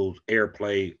deals,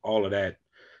 airplay, all of that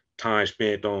time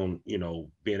spent on, you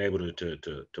know, being able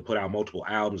to put out multiple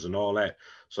albums and all that.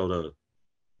 So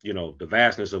the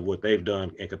vastness of what they've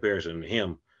done in comparison to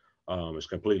him is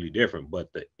completely different.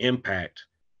 But the impact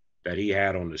that he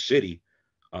had on the city,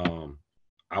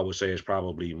 I would say is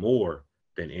probably more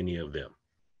than any of them.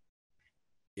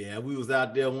 Yeah, we was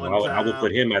out there one time. I would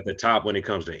put him at the top when it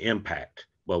comes to impact,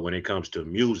 but when it comes to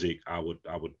music, I would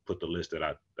put the list that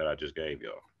I just gave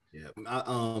y'all.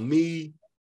 Yeah. Me,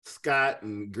 Scott,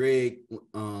 and Greg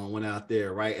went out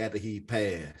there right after he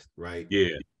passed. Right.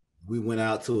 Yeah. We went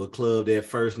out to a club that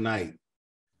first night,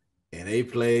 and they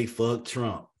played "Fuck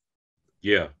Trump."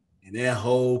 Yeah. And that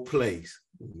whole place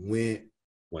went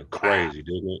crazy,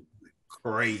 didn't it?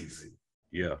 Crazy.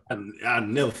 Yeah. I'll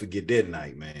never forget that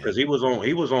night, man. Because he was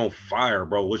on fire,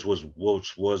 bro, which was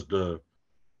the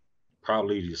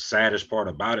probably the saddest part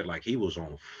about it. Like, he was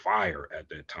on fire at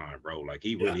that time, bro. Like,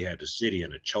 he really had the city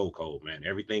in a chokehold, man.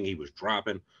 Everything he was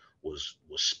dropping was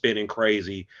spinning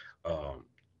crazy. The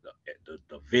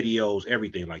videos,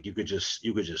 everything. Like, you could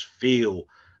just feel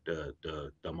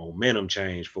the momentum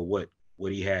change for what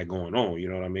he had going on. You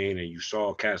know what I mean? And you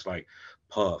saw cats like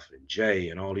Puff and Jay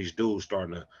and all these dudes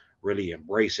starting to really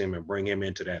embrace him and bring him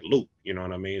into that loop. You know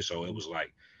what I mean? So it was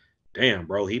like, damn,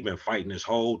 bro, he been fighting this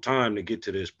whole time to get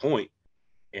to this point.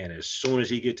 And as soon as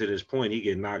he get to this point, he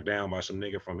get knocked down by some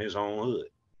nigga from his own hood.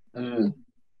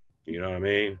 You know what I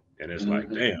mean? And it's like,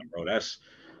 damn, bro, that's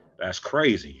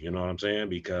crazy. You know what I'm saying?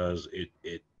 Because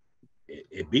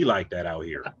it be like that out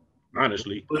here.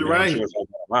 Honestly, I mean, I'm sure it's like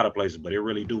a lot of places, but it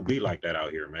really do be like that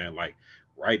out here, man. Like,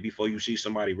 right before you see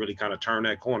somebody really kind of turn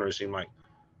that corner, it seems like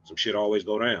some shit always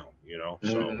go down, you know.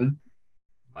 So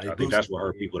I think that's what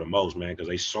hurt people the most, man, because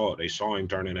they saw him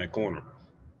turn in that corner.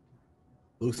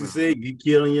 Boosie said, "You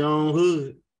killing your own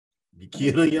hood, you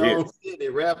killing your own city."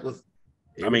 Rappers.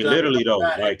 I mean, literally though,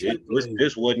 like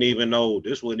this wasn't even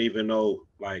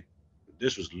like,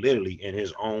 this was literally in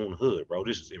his own hood, bro.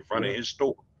 This is in front of his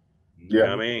store. You know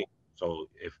what I mean? So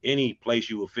if any place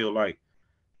you would feel like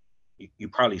you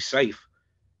probably safe,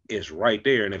 is right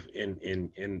there. And if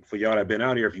and for y'all that been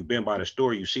out here, if you've been by the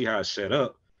store, you see how it's set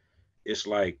up. It's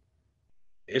like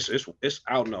it's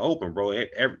out in the open, bro.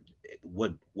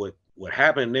 What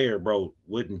happened there, bro,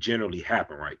 wouldn't generally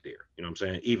happen right there. You know what I'm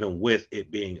saying? Even with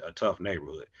it being a tough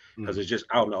neighborhood, because it's just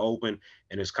out in the open,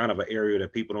 and it's kind of an area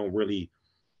that people don't really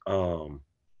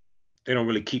they don't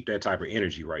really keep that type of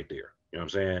energy right there. You know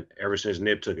what I'm saying? Ever since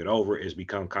Nip took it over, it's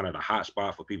become kind of the hot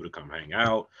spot for people to come hang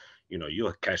out. You know,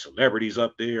 you'll catch celebrities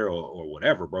up there or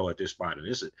whatever, bro, at this spot. And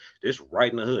this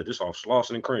right in the hood. This off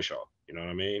Slauson and Crenshaw. You know what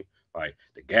I mean? Like,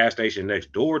 the gas station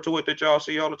next door to it that y'all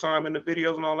see all the time in the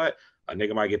videos and all that, a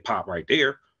nigga might get popped right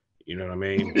there. You know what I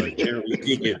mean? But generally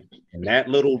speaking, in that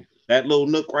little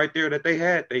nook right there that they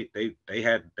had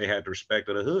the respect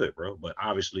of the hood, bro. But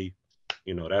obviously,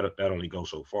 you know, that only goes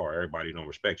so far. Everybody don't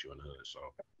respect you in the hood. So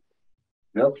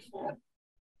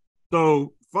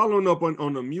So following up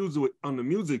on the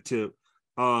music tip,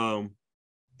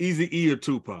 Eazy-E or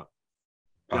Tupac?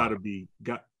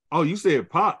 Oh, you said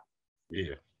Pop.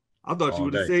 Yeah. I thought you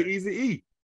would have said Eazy-E.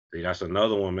 See, that's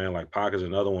another one, man. Like, Pac is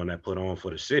another one that put on for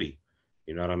the city.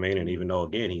 You know what I mean? And even though,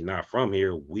 again, he's not from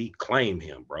here, we claim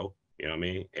him, bro. You know what I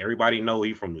mean? Everybody know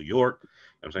he's from New York. You know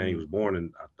what I'm saying? He was born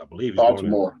in, I believe he's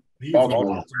Baltimore.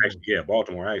 Baltimore, actually.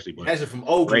 Baltimore, actually. But actually from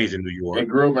Oakland. Raised in New York. He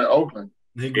grew up in Oakland.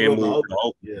 Then moved to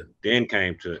Oakland. Then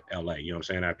came to LA, you know what I'm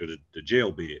saying, after the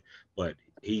jail bid. But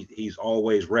he's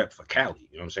always rep for Cali,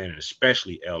 you know what I'm saying, and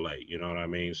especially LA, you know what I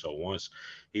mean? So once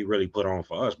he really put on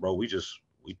for us, bro, we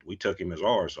took him as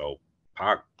ours. So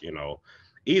Pac, you know,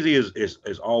 Eazy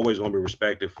is always going to be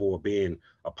respected for being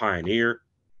a pioneer,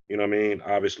 you know what I mean?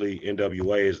 Obviously,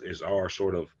 NWA is our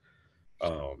sort of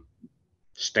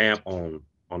stamp on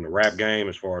the rap game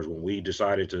as far as when we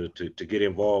decided to get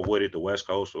involved with it, the West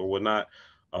Coast or whatnot.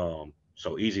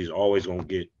 So Eazy is always going to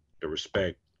get the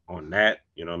respect on that,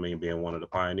 you know what I mean, being one of the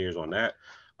pioneers on that.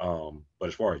 But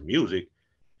as far as music,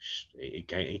 he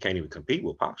can't even compete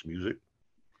with Pac's music.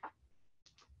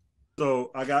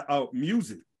 So I got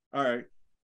music. All right.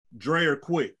 Dre or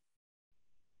Quick?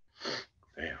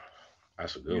 Damn,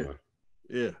 that's a good one.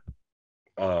 Yeah.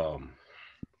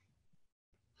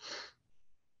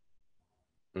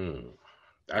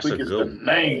 That's a good one.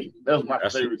 Name. That's my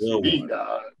favorite CD,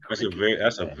 dog.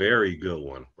 That's a very good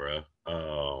one, bro.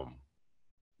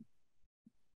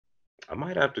 I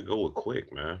might have to go with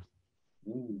Quick, man.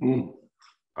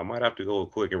 I might have to go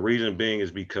with Quick, and reason being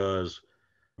is because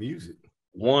music.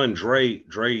 One, Dre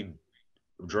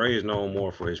is known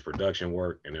more for his production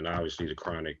work, and then obviously the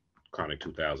Chronic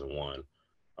 2001.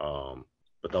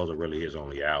 But those are really his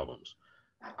only albums.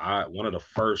 One of the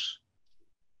first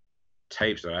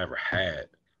tapes that I ever had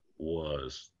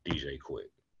was DJ Quick.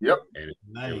 Yep. And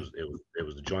it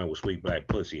was the joint with Sweet Black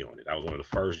Pussy on it. That was one of the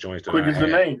first joints that Quick is the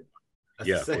name.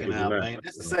 That's the second album, man.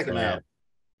 That's the second album.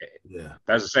 Yeah.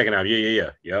 That's the second album. Yeah.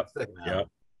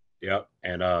 Yep.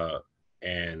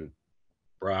 And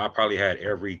bro, I probably had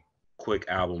every Quick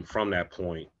album from that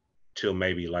point till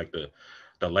maybe like the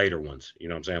later ones, you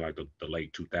know what I'm saying? Like the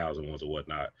late 2000 ones or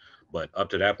whatnot. But up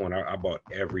to that point, I bought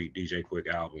every DJ Quick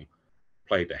album,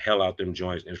 played the hell out them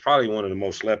joints. And it's probably one of the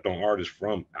most slept on artists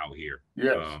from out here.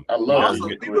 Yes, I love also,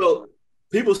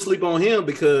 people sleep on him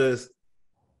because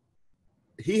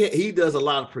he does a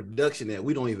lot of production that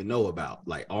we don't even know about,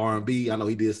 like R&B. I know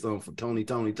he did something for Tony. He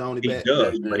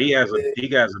does, but he has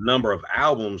a number of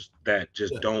albums that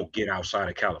just don't get outside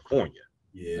of California.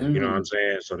 Yeah, you know what I'm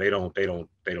saying. So they don't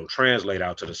translate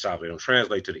out to the South. They don't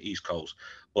translate to the East Coast.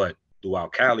 But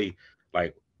throughout Cali,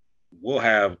 like we'll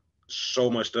have so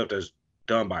much stuff that's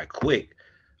done by Quick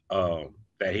that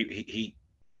he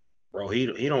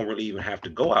don't really even have to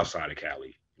go outside of Cali.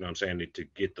 You know what I'm saying, to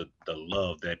get the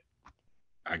love that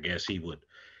I guess he would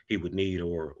need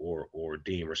or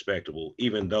deem respectable,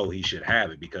 even though he should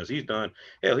have it, because he's done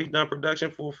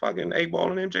production for fucking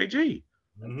 8Ball and MJG.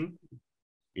 Mm-hmm.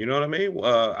 You know what I mean?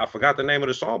 I forgot the name of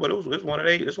the song, but it's one of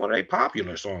their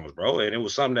popular songs, bro. And it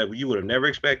was something that you would have never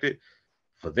expected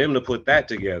for them to put that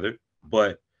together.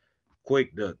 But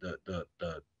Quick, the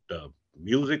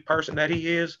music person that he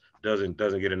is, doesn't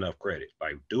get enough credit.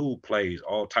 Like, dude plays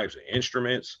all types of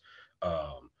instruments.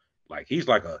 Like he's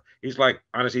like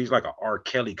honestly, he's like a R.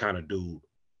 Kelly kind of dude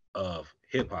of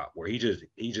hip hop, where he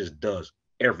just does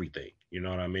everything. You know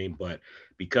what I mean? But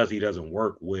because he doesn't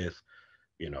work with,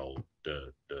 you know,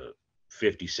 the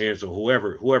 50 Cents or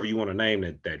whoever you want to name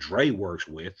that Dre works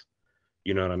with,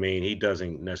 you know what I mean? He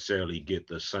doesn't necessarily get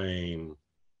the same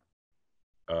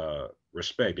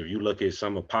respect. If you look at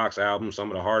some of Pac's albums, some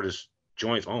of the hardest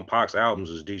joints on Pac's albums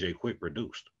is DJ Quick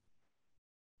produced.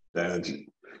 Wrap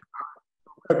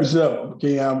this up,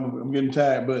 okay? I'm getting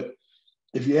tired, but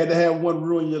if you had to have one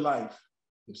ruin your life,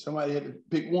 if somebody had to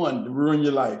pick one to ruin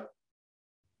your life,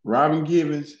 Robin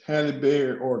Givens, Halle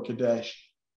Berry, or Kardashian?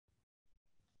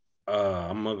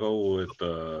 I'm gonna go with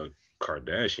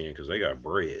Kardashian because they got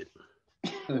bread.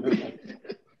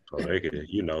 So they could,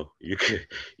 you know, you could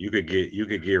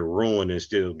get ruined and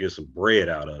still get some bread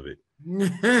out of it.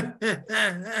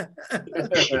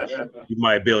 You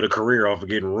might build a career off of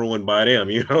getting ruined by them,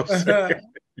 you know what I'm saying?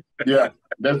 Yeah,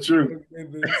 that's true.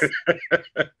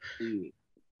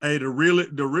 Hey, the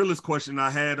realest question I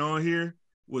had on here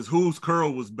was whose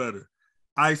curl was better,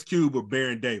 Ice Cube or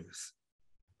Baron Davis?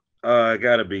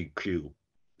 Gotta be Cube.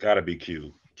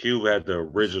 Cube had the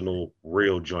original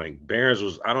real joint. Barron's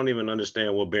was, I don't even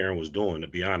understand what Barron was doing, to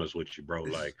be honest with you, bro.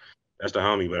 Like, that's the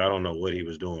homie, but I don't know what he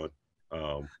was doing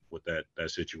with that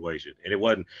situation. And it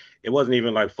wasn't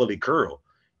even like fully curl.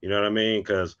 You know what I mean?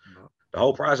 Because the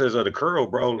whole process of the curl,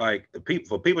 bro, like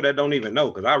for people that don't even know,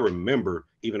 because I remember,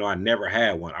 even though I never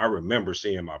had one, I remember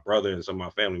seeing my brother and some of my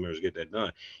family members get that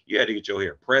done. You had to get your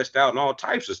hair pressed out and all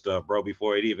types of stuff, bro,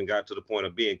 before it even got to the point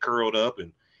of being curled up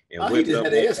and whipped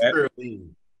up.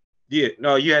 Yeah,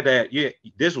 no, you had that. Yeah,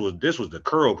 this was the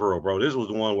curl, bro. This was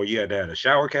the one where you had to have a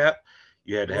shower cap.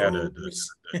 You had to have the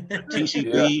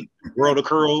TCB, World of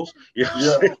Curls.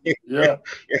 Yeah.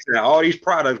 All these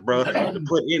products, bro, to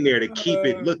put in there to keep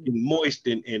it looking moist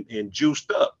and juiced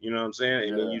up. You know what I'm saying?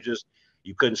 And then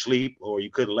you couldn't sleep or you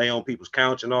couldn't lay on people's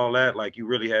couch and all that. Like, you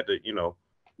really had to, you know,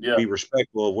 be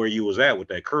respectful of where you was at with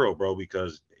that curl, bro,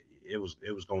 because it was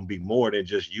gonna be more than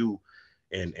just you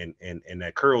and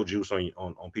that curl juice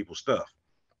on people's stuff.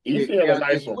 Did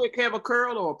Quick have a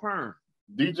curl or a perm?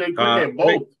 DJ Quick had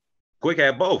both. Quick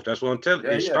had both. That's what I'm telling you.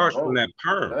 It starts from that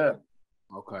perm.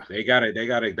 Yeah. Okay. They got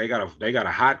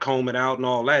to hot comb it out and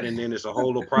all that, and then it's a whole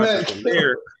little process from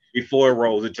there before it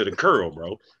rolls into the curl,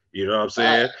 bro. You know what I'm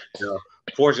saying?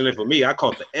 Fortunately for me, I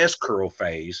caught the S curl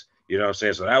phase. You know what I'm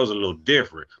saying? So that was a little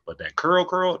different. But that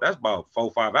curl, that's about 4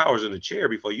 or 5 hours in the chair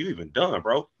before you even done,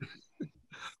 bro.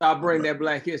 I'll bring that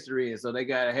Black history in, so they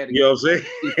got ahead of you. Know what I'm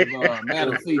saying?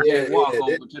 Madam C.J. Walk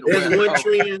over to the There's one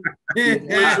trend. You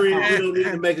don't need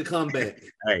to make a comeback.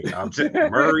 Hey, I'm telling you,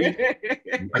 Murray.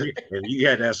 And you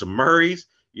had to have some Murrays.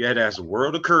 You had to have some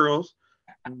World of Curls,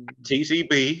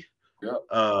 TCB.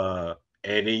 And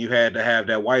then you had to have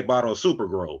that white bottle of Super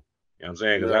Grow. You know what I'm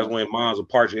saying? Because that's when moms would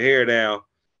part your hair down,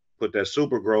 put that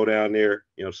Super Grow down there,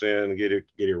 you know what I'm saying, and get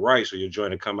it right so your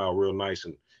joint will come out real nice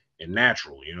and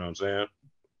natural. You know what I'm saying?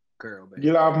 Girl,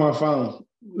 get off my phone.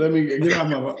 Let me get off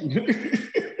my phone.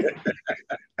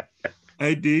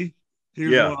 Hey, D,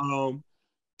 here's one,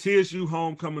 TSU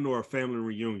homecoming or a family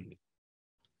reunion?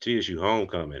 TSU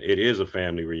homecoming. It is a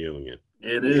family reunion.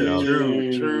 It is.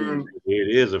 True.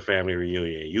 It is a family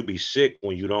reunion. You be sick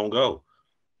when you don't go.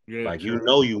 Yeah, like, you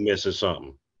know you missing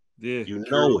something. Yeah, you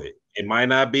know it. It might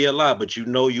not be a lot, but you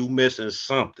know you missing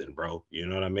something, bro. You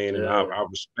know what I mean? And I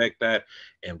respect that.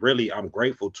 And really, I'm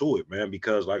grateful to it, man,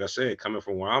 because like I said, coming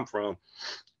from where I'm from,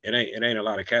 it ain't a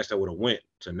lot of cats that would have went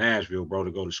to Nashville, bro,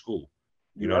 to go to school.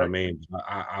 You know what I mean?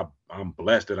 I'm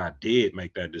blessed that I did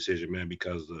make that decision, man,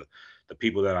 because the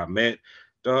people that I met,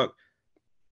 Doug,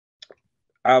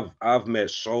 I've met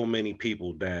so many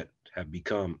people that have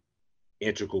become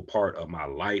integral part of my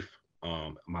life,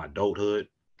 my adulthood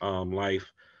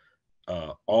life,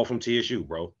 all from TSU,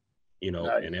 bro. You know,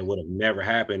 Nice. and it would have never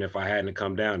happened if I hadn't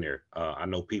come down there. I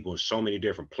know people in so many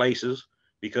different places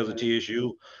because of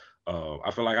TSU.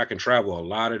 I feel like I can travel a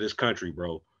lot of this country,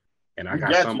 bro, and I We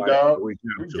got got you, somebody to dog. reach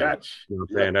We out to. got You know what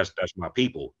you. I'm saying? That's my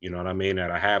people. You know what I mean?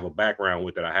 That I have a background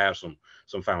with, that I have some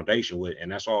foundation with,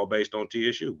 and that's all based on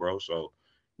TSU, bro. So,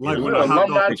 you Like know, when You're I an hopped off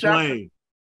alumni the chapter? plane.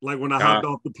 Like when I hopped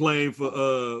off the plane for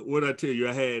what I tell you,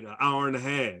 I had an hour and a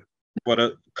half.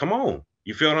 but come on,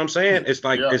 you feel what I'm saying? It's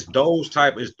like Yeah. it's those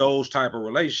type of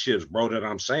relationships, bro, that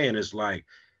I'm saying. It's like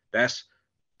that's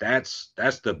that's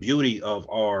the beauty of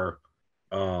our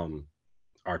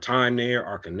time there,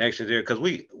 our connection there, because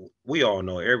we all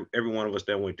know, every one of us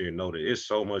that went there know that it's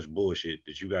so much bullshit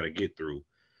that you got to get through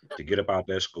to get up out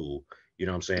that school. You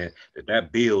know what I'm saying?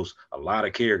 That builds a lot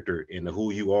of character into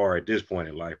who you are at this point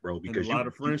in life, bro. And a Because lot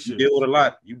of you friendships. deal with a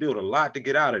lot, you deal with a lot to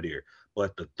get out of there.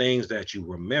 But the things that you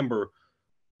remember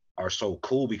are so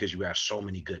cool because you have so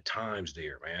many good times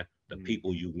there, man. The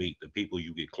people you meet, the people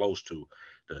you get close to,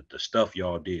 the stuff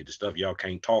y'all did, the stuff y'all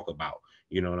can't talk about.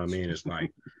 You know what I mean? It's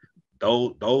like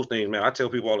those things, man. I tell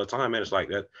people all the time, man, it's like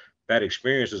that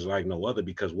experience is like no other,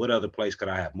 because what other place could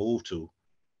I have moved to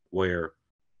where,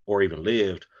 or even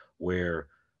lived, where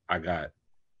I got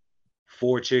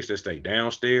 4 chicks that stay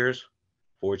downstairs,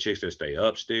 4 chicks that stay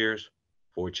upstairs,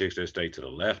 4 chicks that stay to the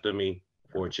left of me,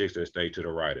 4 chicks that stay to the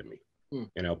right of me in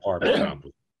an apartment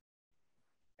complex.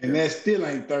 And that still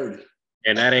ain't 30.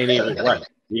 And that ain't even right.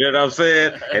 You know what I'm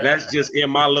saying? And that's just in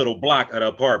my little block of the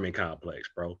apartment complex,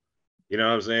 bro. You know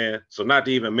what I'm saying? So not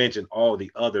to even mention all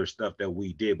the other stuff that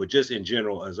we did, but just in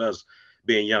general, as us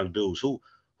being young dudes,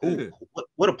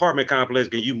 what apartment complex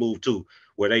can you move to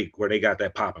where they got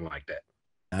that popping like that?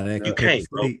 You can't,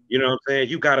 bro. You know what I'm saying?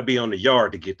 You got to be on the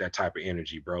yard to get that type of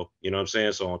energy, bro. You know what I'm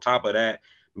saying? So on top of that,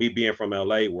 me being from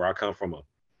LA, where I come from a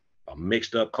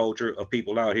mixed up culture of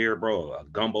people out here, bro, a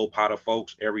gumbo pot of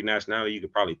folks, every nationality you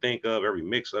could probably think of, every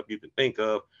mix up you could think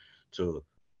of, to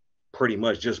pretty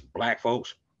much just black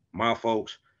folks,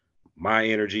 my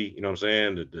energy, you know what I'm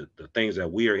saying? The things that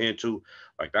we are into,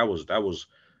 like that was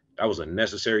a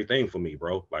necessary thing for me,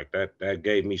 bro. Like that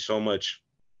gave me so much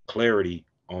clarity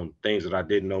on things that I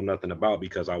didn't know nothing about,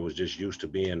 because I was just used to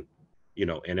being, you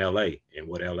know, in LA and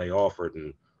what LA offered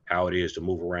and how it is to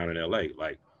move around in LA.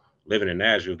 Like living in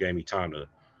Nashville gave me time to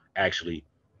actually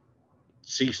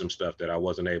see some stuff that I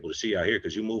wasn't able to see out here,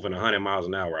 because you moving 100 miles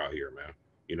an hour out here, man.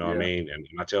 You know what I mean? And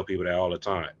I tell people that all the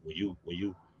time. When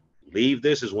you leave,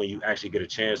 this is when you actually get a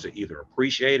chance to either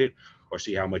appreciate it or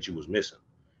see how much you was missing.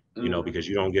 You know, because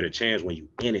you don't get a chance when you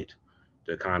in it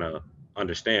to kind of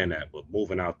understand that. But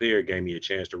moving out there gave me a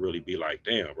chance to really be like,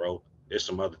 damn, bro, there's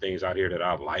some other things out here that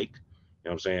I like. You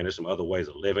know what I'm saying? There's some other ways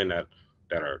of living that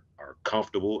are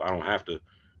comfortable. I don't have to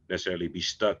necessarily be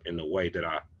stuck in the way that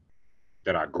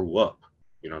I grew up.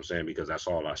 You know what I'm saying? Because that's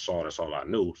all I saw, that's all I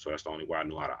knew. So that's the only way I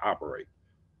knew how to operate.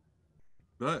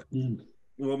 But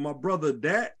well, my brother,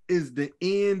 that is the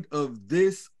end of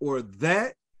this or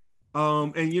that.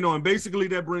 And you know, and basically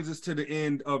that brings us to the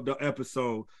end of the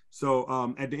episode.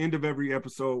 So at the end of every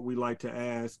episode, we like to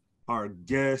ask our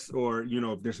guests, or you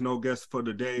know, if there's no guest for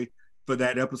the day for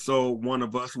that episode, one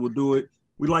of us will do it.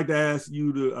 We'd like to ask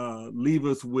you to leave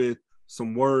us with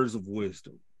some words of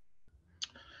wisdom.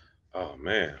 Oh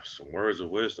man, some words of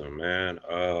wisdom, man.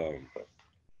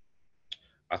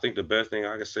 I think the best thing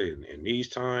I can say in these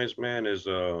times, man, is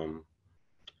you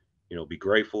know, be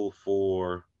grateful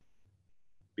for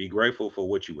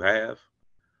what you have,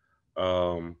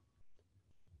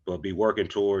 but be working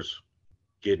towards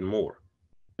getting more.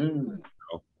 You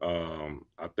know?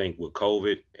 I think with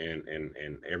COVID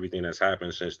and everything that's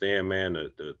happened since then, man,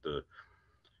 the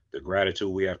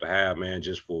gratitude we have to have, man,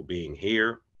 just for being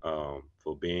here,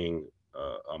 for being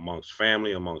amongst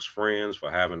family, amongst friends, for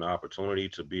having the opportunity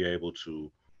to be able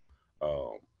to,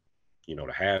 um, you know,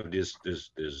 to have this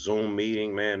Zoom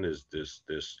meeting, man,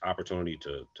 this opportunity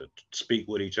to speak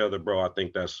with each other, bro. I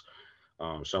think that's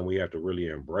something we have to really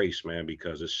embrace, man,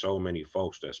 because there's so many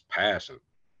folks that's passing.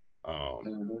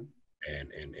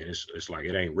 And it's like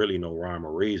it ain't really no rhyme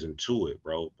or reason to it,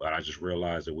 bro. But I just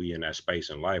realized that we in that space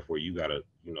in life where you gotta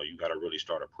really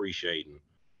start appreciating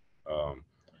um,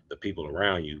 the people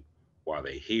around you while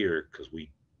they here, because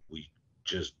we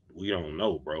don't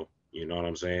know, bro. You know what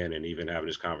I'm saying? And even having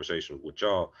this conversation with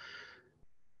y'all,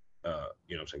 you know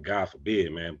what I'm saying? God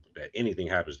forbid, man, that anything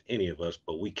happens to any of us,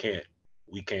 but we can't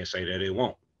say that it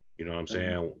won't. You know what I'm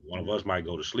saying? One of us might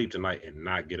go to sleep tonight and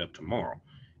not get up tomorrow.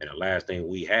 And the last thing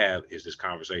we have is this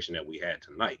conversation that we had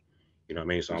tonight. You know what I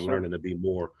mean? So I'm learning to be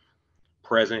more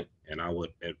present, and I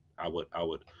would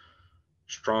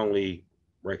strongly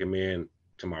recommend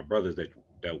to my brothers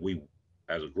that we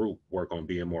as a group work on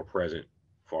being more present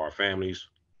for our families,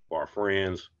 for our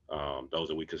friends, those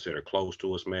that we consider close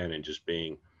to us, man, and just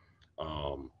being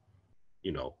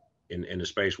you know, in the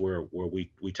space where we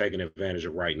taking advantage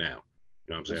of right now.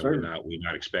 You know what I'm saying? We're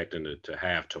not expecting to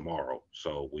have tomorrow.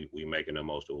 So we making the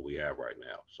most of what we have right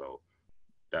now. So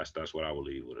that's what I will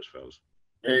leave with us, fellas.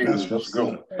 Hey, that's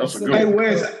good. That's a good. Hey,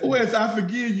 Wes, I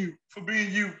forgive you for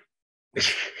being you.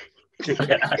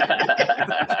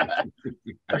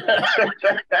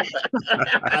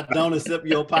 I don't accept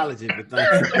your apology, but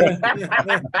thank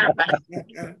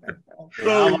you.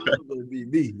 So, be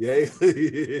me, yeah.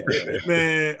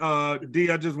 Man, D,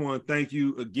 I just want to thank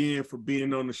you again for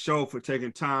being on the show, for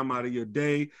taking time out of your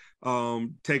day,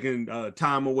 taking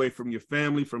time away from your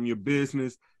family, from your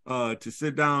business, to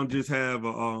sit down, just have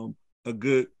a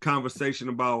good conversation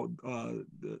about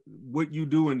what you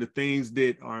do and the things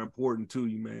that are important to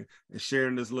you, man, and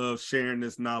sharing this love, sharing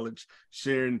this knowledge,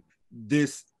 sharing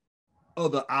this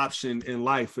other option in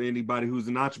life for anybody who's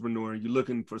an entrepreneur and you're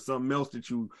looking for something else that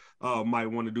you might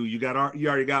want to do. You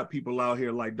already got people out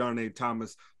here like Darnai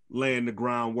Thomas laying the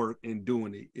groundwork and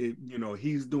doing it. You know,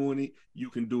 he's doing it,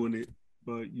 you can doing it,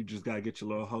 but you just gotta get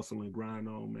your little hustle and grind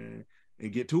on, man,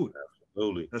 and get to it.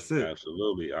 Absolutely. That's it.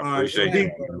 Absolutely. I appreciate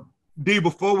it. D,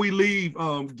 before we leave,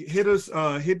 hit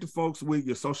the folks with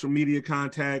your social media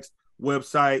contacts,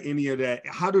 website, any of that.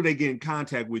 How do they get in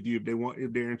contact with you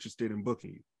if they're interested in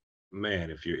booking you?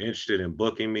 Man, if you're interested in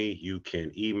booking me, you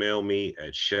can email me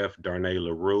at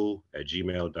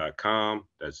chefdarnailarue@gmail.com.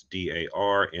 That's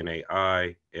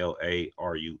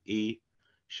DARNAILARUE,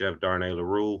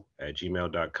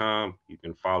 chefdarnailarue@gmail.com. You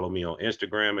can follow me on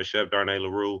Instagram at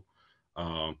chefdarnailarue.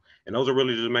 And those are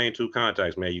really the main two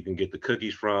contacts, man. You can get the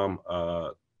cookies from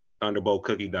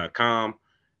thunderboltcookie.com.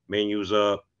 Menus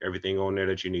up, everything on there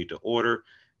that you need to order.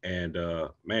 And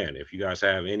man, if you guys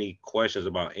have any questions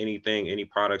about anything, any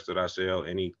products that I sell,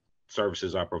 any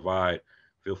services I provide,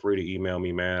 feel free to email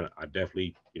me, man. I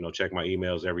definitely, check my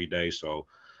emails every day. So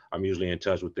I'm usually in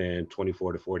touch within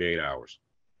 24 to 48 hours.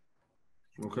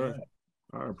 Okay.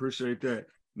 I appreciate that.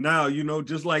 Now,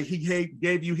 just like he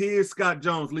gave you his, Scott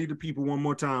Jones, lead the people one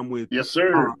more time with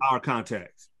our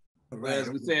contacts. Well, as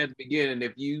we said at the beginning,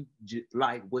 if you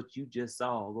like what you just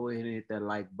saw, go ahead and hit that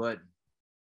like button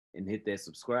and hit that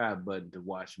subscribe button to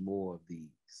watch more of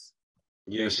these.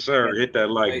 Yes, sir. Hit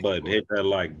that like button. Hit that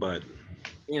like button.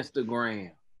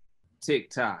 Instagram,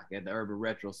 TikTok at the Urban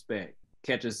Retrospect.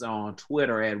 Catch us on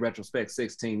Twitter at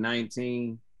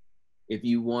Retrospect1619. If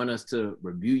you want us to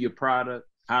review your product,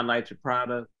 highlight your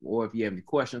product, or if you have any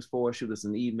questions for us, shoot us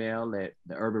an email at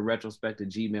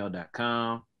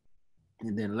theurbanretrospect@gmail.com.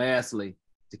 And then lastly,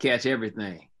 to catch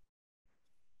everything,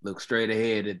 look straight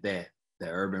ahead at that,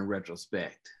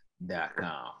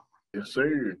 theurbanretrospect.com. Yes,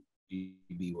 sir.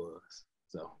 EB was.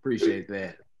 So appreciate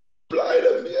that.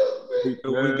 Here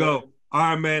we go. All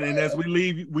right, man. And as we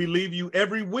leave you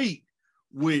every week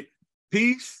with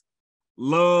peace,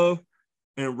 love,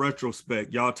 and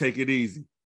retrospect. Y'all take it easy.